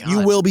 Oh my God.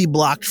 You will be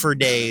blocked for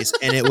days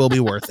and it will be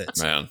worth it.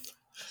 Man.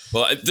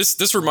 Well,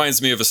 this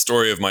reminds me of a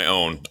story of my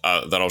own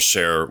that I'll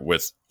share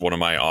with one of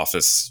my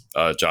office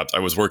jobs. I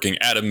was working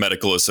at a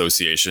medical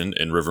association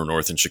in River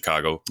North in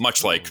Chicago,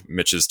 much like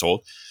Mitch is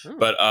told. Oh.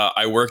 But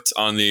I worked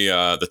on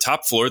the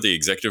top floor, the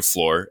executive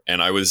floor,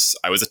 and I was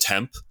a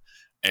temp.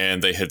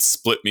 And they had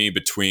split me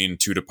between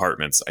 2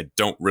 departments. I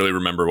don't really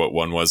remember what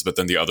one was, but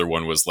then the other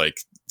one was like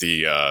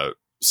the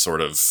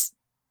sort of,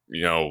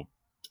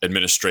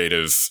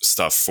 administrative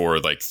stuff for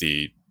like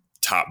the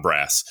top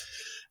brass.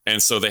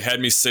 And so they had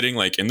me sitting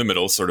like in the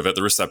middle, sort of at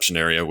the reception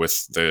area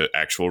with the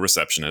actual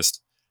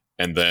receptionist.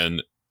 And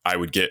then I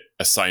would get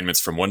assignments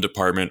from one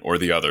department or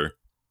the other.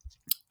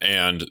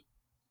 And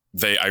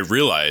I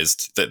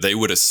realized that they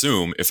would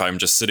assume if I'm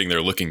just sitting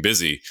there looking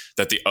busy,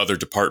 that the other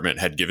department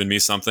had given me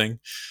something.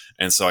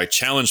 And so I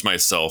challenged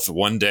myself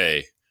one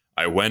day.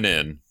 I went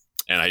in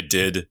and I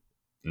did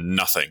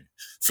nothing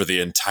for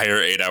the entire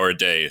 8-hour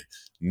day.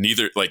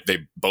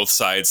 Both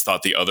sides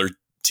thought the other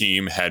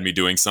team had me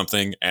doing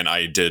something and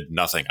I did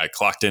nothing. I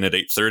clocked in at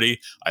 8:30.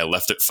 I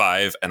left at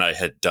 5 and I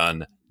had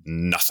done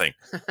nothing.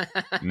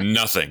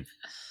 Nothing.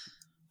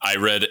 I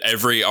read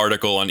every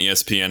article on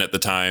ESPN at the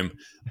time.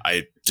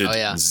 I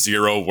did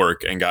zero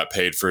work and got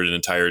paid for an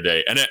entire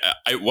day. And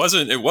it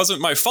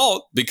wasn't my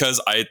fault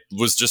because I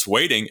was just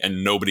waiting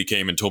and nobody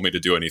came and told me to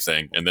do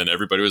anything. And then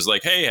everybody was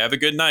like, hey, have a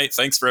good night.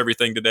 Thanks for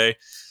everything today.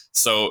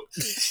 So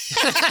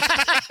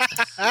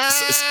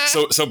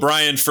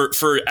Brian,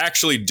 for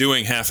actually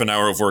doing half an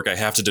hour of work, I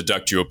have to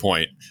deduct you a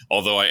point,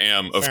 although I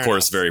am, of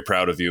course, very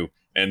proud of you.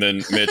 And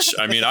then Mitch,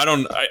 I mean, I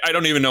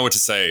don't even know what to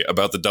say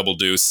about the double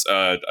deuce.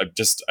 I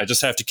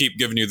just have to keep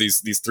giving you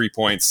these 3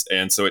 points,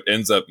 and so it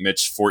ends up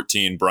Mitch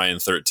 14, Brian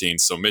 13.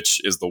 So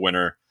Mitch is the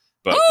winner.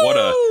 But what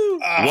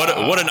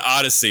an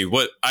odyssey!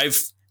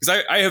 Because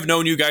I have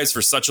known you guys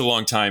for such a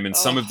long time, and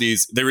some of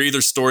these they were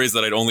either stories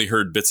that I'd only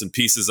heard bits and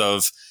pieces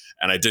of,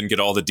 and I didn't get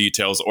all the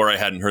details, or I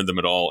hadn't heard them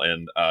at all.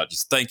 And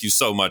just thank you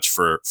so much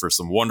for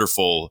some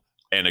wonderful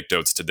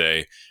anecdotes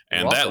today.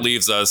 And that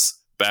leaves us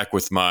back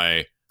with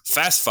my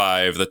Fast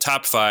 5, the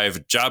top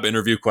 5 job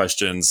interview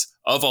questions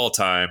of all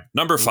time.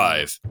 Number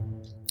 5,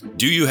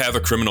 do you have a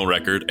criminal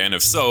record? And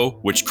if so,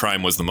 which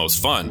crime was the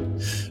most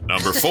fun?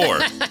 Number 4,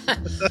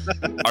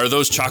 are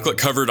those chocolate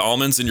covered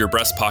almonds in your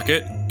breast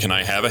pocket? Can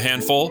I have a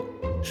handful?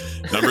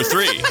 Number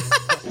 3,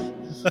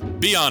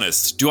 be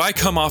honest, do I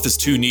come off as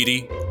too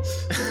needy?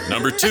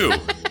 Number 2,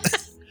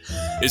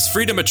 Is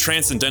freedom a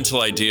transcendental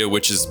idea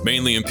which is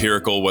mainly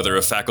empirical, whether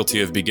a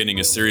faculty of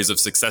beginning a series of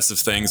successive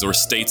things or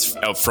states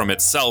out from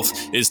itself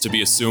is to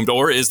be assumed,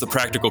 or is the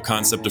practical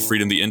concept of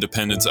freedom the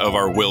independence of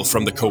our will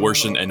from the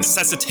coercion and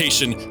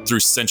necessitation through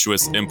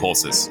sensuous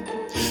impulses?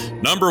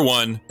 Number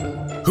 1,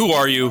 who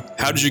are you?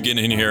 How did you get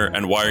in here?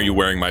 And why are you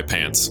wearing my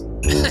pants?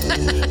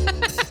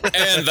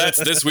 And that's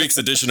this week's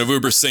edition of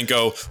Uber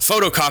Cinco.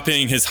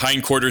 Photocopying his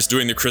hindquarters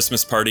during the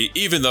Christmas party,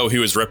 even though he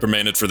was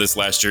reprimanded for this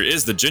last year,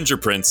 is the Ginger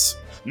Prince,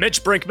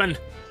 Mitch Brinkman.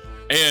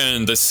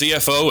 And the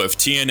CFO of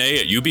TNA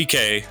at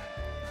UBK,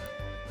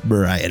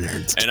 Brian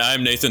Ernst. And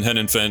I'm Nathan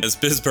Henenfent. As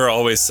Bizbear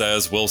always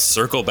says, we'll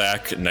circle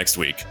back next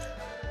week.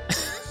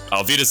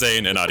 Auf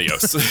Wiedersehen and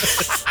adios.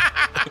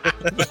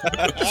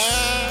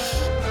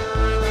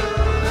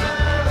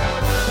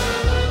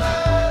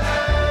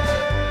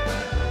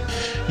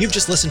 You've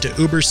just listened to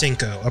Uber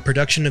Cinco, a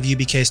production of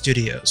UBK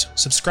Studios.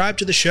 Subscribe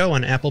to the show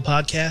on Apple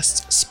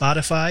Podcasts,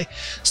 Spotify,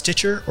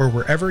 Stitcher, or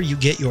wherever you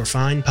get your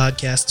fine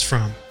podcasts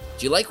from.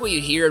 If you like what you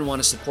hear and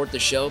want to support the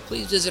show,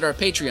 please visit our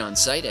Patreon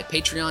site at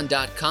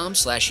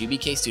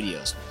patreon.com/UBK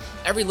Studios.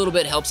 Every little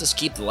bit helps us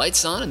keep the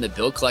lights on and the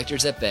bill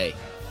collectors at bay.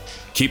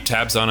 Keep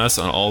tabs on us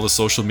on all the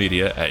social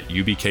media at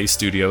UBK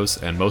Studios,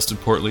 and most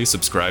importantly,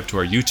 subscribe to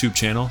our YouTube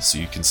channel so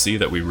you can see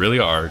that we really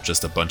are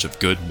just a bunch of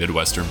good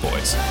Midwestern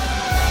boys.